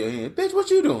law in your hand. Bitch,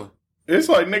 what you doing? It's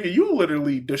like, nigga, you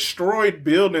literally destroyed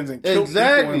buildings and killed people.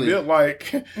 And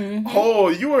like, oh,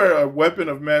 you are a weapon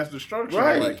of mass destruction.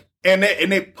 Right. Like, and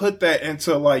they put that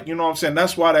into, like, you know what I'm saying?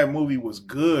 That's why that movie was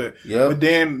good. Yep. But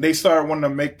then they started wanting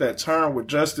to make that turn with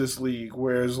Justice League,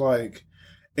 where it's like,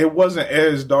 it wasn't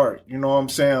as dark. You know what I'm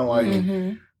saying?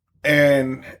 Like,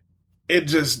 and it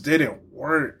just didn't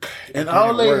work. And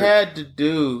all they had to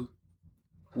do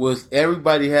was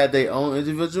everybody had their own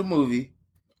individual movie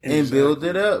and build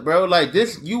it up, bro. Like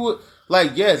this, you would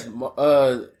like, yes,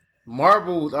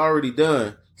 Marvel was already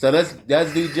done, so that's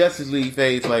the Justice League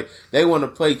phase. Like they want to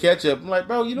play catch up. I'm like,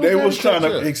 bro, you don't. They was trying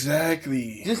to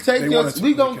just take us.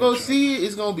 We gonna go see it.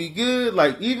 It's gonna be good.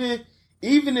 Like even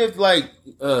if like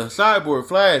Cyborg,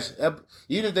 Flash,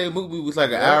 even if their movie was like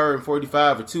an hour and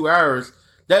 45 or 2 hours,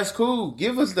 that's cool.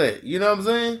 Give us that. You know what I'm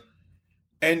saying?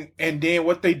 And then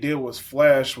what they did was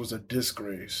Flash was a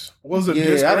disgrace.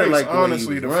 Disgrace, I didn't like the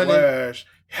honestly, the Flash.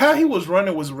 How he was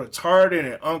running was retarded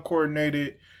and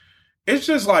uncoordinated. It's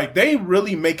just like they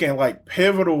really making like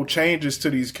pivotal changes to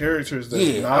these characters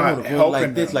that's not helping like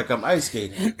them. this, like I'm ice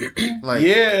skating. Like,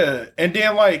 and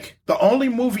then like the only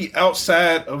movie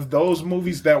outside of those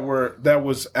movies that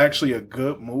was actually a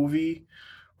good movie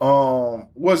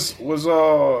was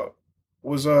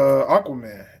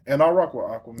Aquaman. And I rock with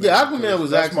Aquaman. Yeah, Aquaman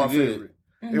was actually my favorite.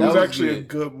 It was actually a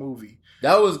good movie.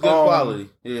 That was good quality.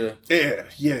 Yeah,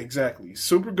 exactly.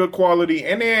 Super good quality.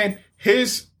 And then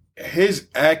his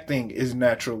acting is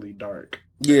naturally darker.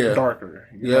 You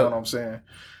know what I'm saying?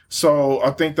 So I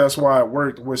think that's why it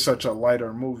worked with such a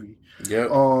lighter movie.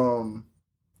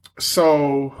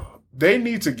 So they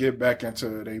need to get back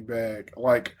into their bag.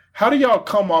 Like, how do y'all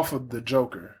come off of the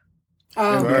Joker?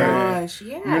 Oh gosh,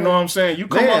 yeah. You know what I'm saying? You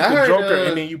come off the Joker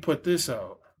and then you put this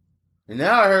out. And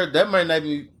now I heard that might not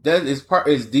be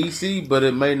is DC, but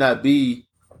it may not be.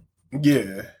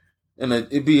 Yeah, and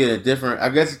it'd be in a different. I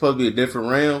guess it's supposed to be a different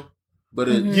realm, but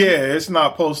it's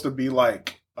not supposed to be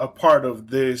like a part of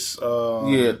this.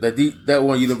 That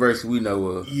one universe we know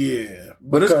of. Yeah,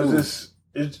 but it's cool.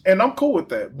 It's and I'm cool with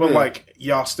that. But like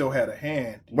y'all still had a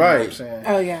hand, you know what I'm saying?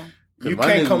 Oh yeah. You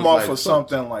can't come off of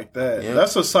something like that. Yeah.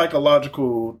 That's a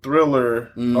psychological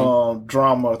thriller,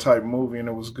 drama type movie, and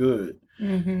it was good.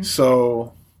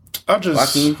 So I'm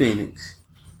just disappointed.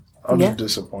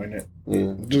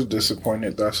 Yeah, just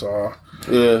disappointed. That's all.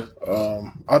 Yeah.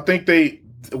 I think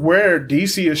where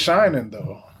DC is shining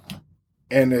though,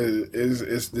 and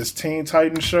is this Teen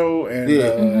Titan show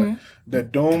and the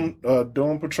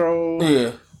Doom Patrol.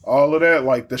 Yeah. All of that,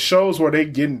 like the shows where they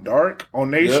getting dark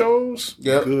on their shows,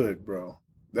 good, bro.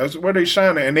 That's where they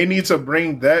shining, and they need to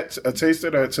bring a taste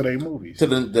of that to their movies, to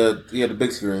the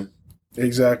big screen.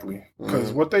 Exactly,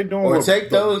 because what they doing, or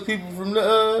take those people from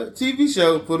the TV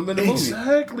show, put them in the movie.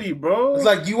 Exactly, bro. It's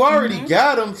like you already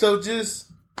got them, so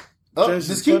just put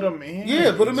them in.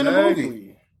 Yeah, put them in the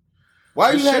movie.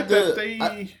 Why you have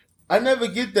to? I never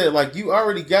get that. Like you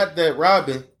already got that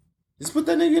Robin, just put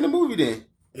that nigga in the movie then.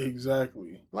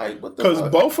 Exactly. Like what the? Because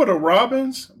both of the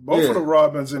Robins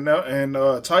and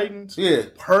Titans,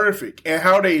 perfect. And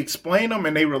how they explain them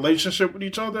and their relationship with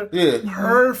each other,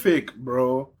 perfect,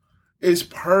 bro. It's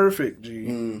perfect,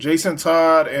 G. Jason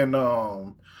Todd and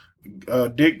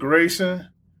Dick Grayson,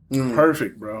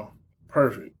 perfect, bro.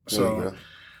 Perfect. So,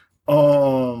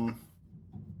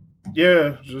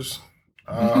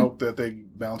 I hope that they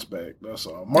bounce back. That's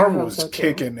all. Marvel is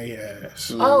kicking their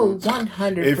ass. Oh,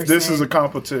 100%. If this is a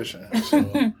competition.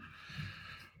 So.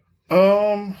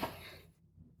 All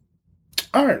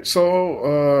right.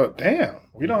 So, damn.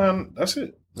 We don't have... That's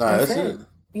it. Nah, that's it.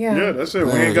 Yeah, that's it.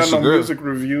 We ain't got no music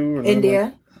review.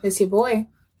 India. It's your boy.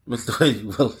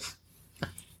 Mr. Willis.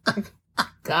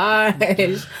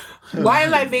 Gosh. Why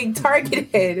am I being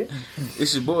targeted?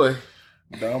 It's your boy.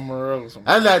 Don Morales.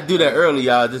 I not do that early,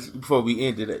 y'all. Just before we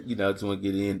ended it, I just want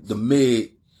to get in the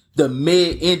mid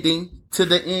ending to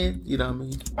the end. You know what I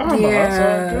mean? Oh, no, that's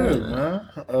all good, man.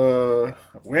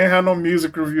 We ain't had no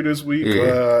music review this week.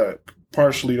 Yeah.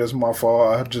 Partially, that's my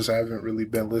fault. I just haven't really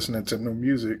been listening to new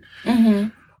music.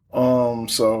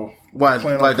 So why?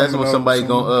 Like that's when somebody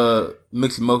gonna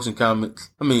mix emotion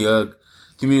comments. I mean,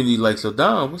 community like, so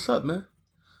Don, what's up, man?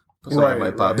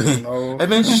 Right, pop in. Hey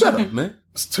man, shut up, man.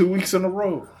 It's 2 weeks in a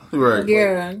row. Right.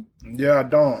 Yeah. Yeah, I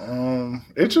don't.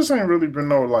 It just ain't really been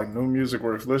no like new music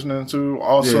worth listening to.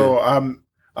 Also,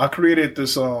 I created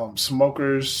this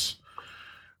smokers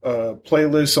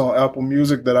playlist on Apple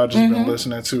Music that I just been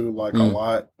listening to like a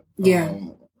lot. Yeah.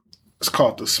 It's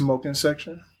called the smoking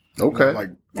section. Okay.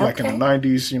 Like in the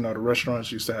 90s, the restaurants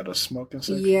used to have a smoking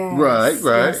section. Yeah. Right.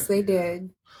 Yes, they did.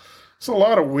 It's a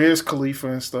lot of Wiz Khalifa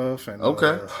and stuff, and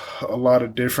a lot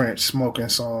of different smoking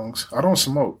songs. I don't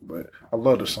smoke, but I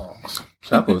love the songs.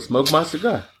 Chapo, smoke my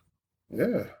cigar.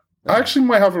 Yeah. I actually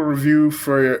might have a review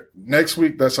for next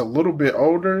week that's a little bit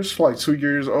older. It's like 2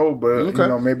 years old, but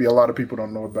maybe a lot of people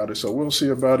don't know about it. So we'll see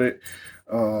about it.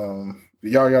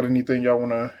 Y'all got anything y'all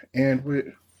want to end with?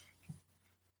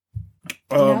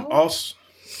 No.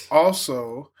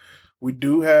 Also, we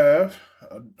do have,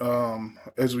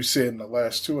 as we said in the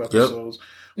last 2 episodes,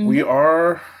 we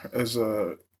are, as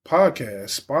a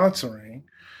podcast, sponsoring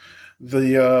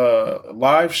the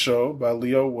live show by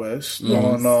Leo West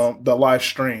on the live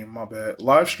stream.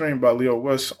 Live stream by Leo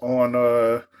West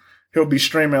on. He'll be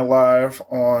streaming live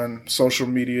on social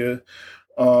media.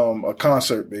 A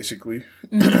concert basically,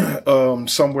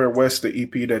 somewhere west the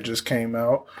EP that just came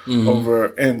out over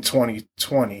in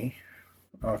 2020.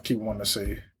 I keep wanting to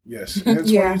say yes in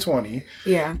 2020.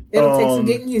 Yeah, it'll take some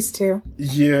getting used to.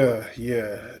 Yeah,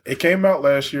 it came out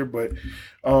last year, but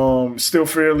still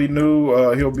fairly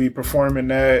new. He'll be performing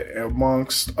that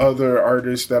amongst other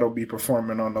artists that'll be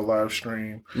performing on the live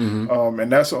stream,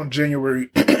 and that's on January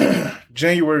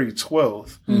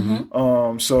 12th.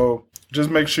 So. Just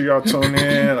make sure y'all tune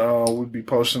in. We'll be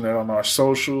posting it on our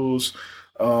socials.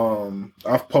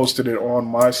 I've posted it on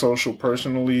my social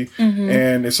personally,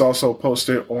 and it's also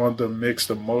posted on the Mixed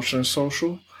Emotion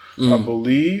social, I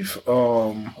believe,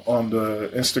 on the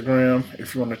Instagram,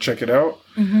 if you want to check it out.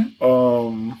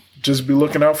 Just be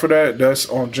looking out for that. That's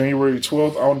on January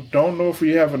 12th. I don't know if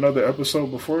we have another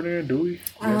episode before then, do we?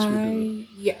 Yes, we do.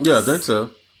 Yes. Yeah, I think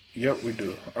so. Yep, we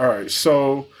do. All right,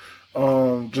 so...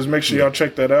 just make sure y'all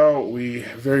check that out. We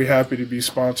very happy to be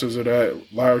sponsors of that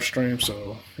live stream.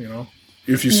 So,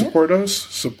 if you support us,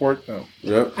 support them.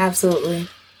 Yep. Absolutely.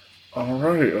 All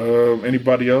right.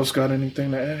 Anybody else got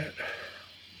anything to add?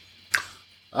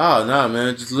 Oh, nah,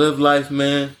 man. Just live life,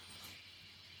 man.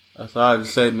 That's all I can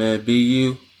say, man. Be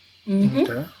you.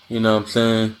 Okay. You know what I'm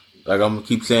saying? Like, I'm going to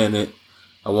keep saying it.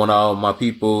 I want all my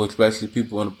people, especially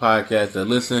people on the podcast that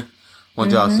listen,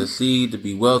 want y'all to succeed, to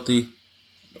be wealthy.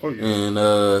 Oh, yeah. And,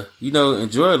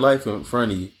 enjoy life in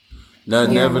front of you.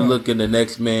 Never look in the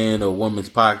next man or woman's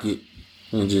pocket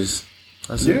and just,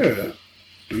 do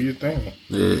your thing.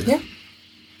 Yeah.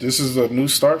 This is a new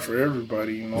start for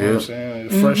everybody, you know what I'm saying? A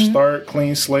fresh start,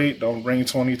 clean slate. Don't bring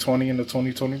 2020 into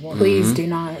 2021. Please do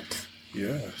not.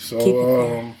 Yeah.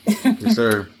 So, yes,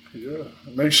 sir. Yeah.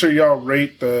 Make sure y'all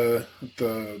rate the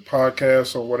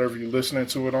podcast or whatever you're listening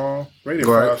to it on. Rate it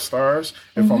 5 stars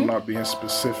if I'm not being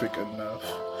specific enough.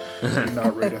 Do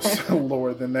not rate us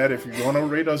lower than that. If you're going to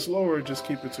rate us lower, just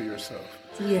keep it to yourself.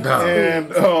 Yeah.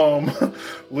 And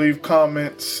leave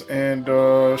comments and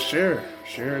share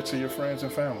it to your friends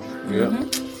and family. Yeah.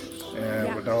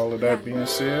 And with all of that being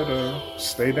said,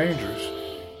 stay dangerous.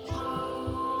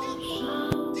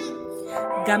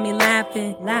 Got me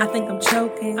laughing. I think I'm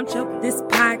choking. This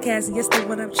podcast, yes, that's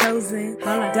what I've chosen.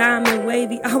 Diamond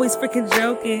wavy, always freaking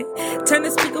joking. Turn the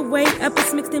speaker way up,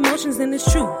 it's mixed emotions and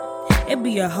it's true. It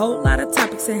be a whole lot of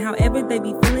topics and however they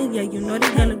be feeling, yeah, you know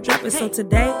they gonna drop it. So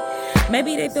today,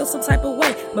 maybe they feel some type of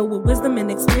way, but with wisdom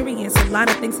and experience, a lot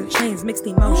of things have changed. Mixed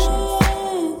emotions.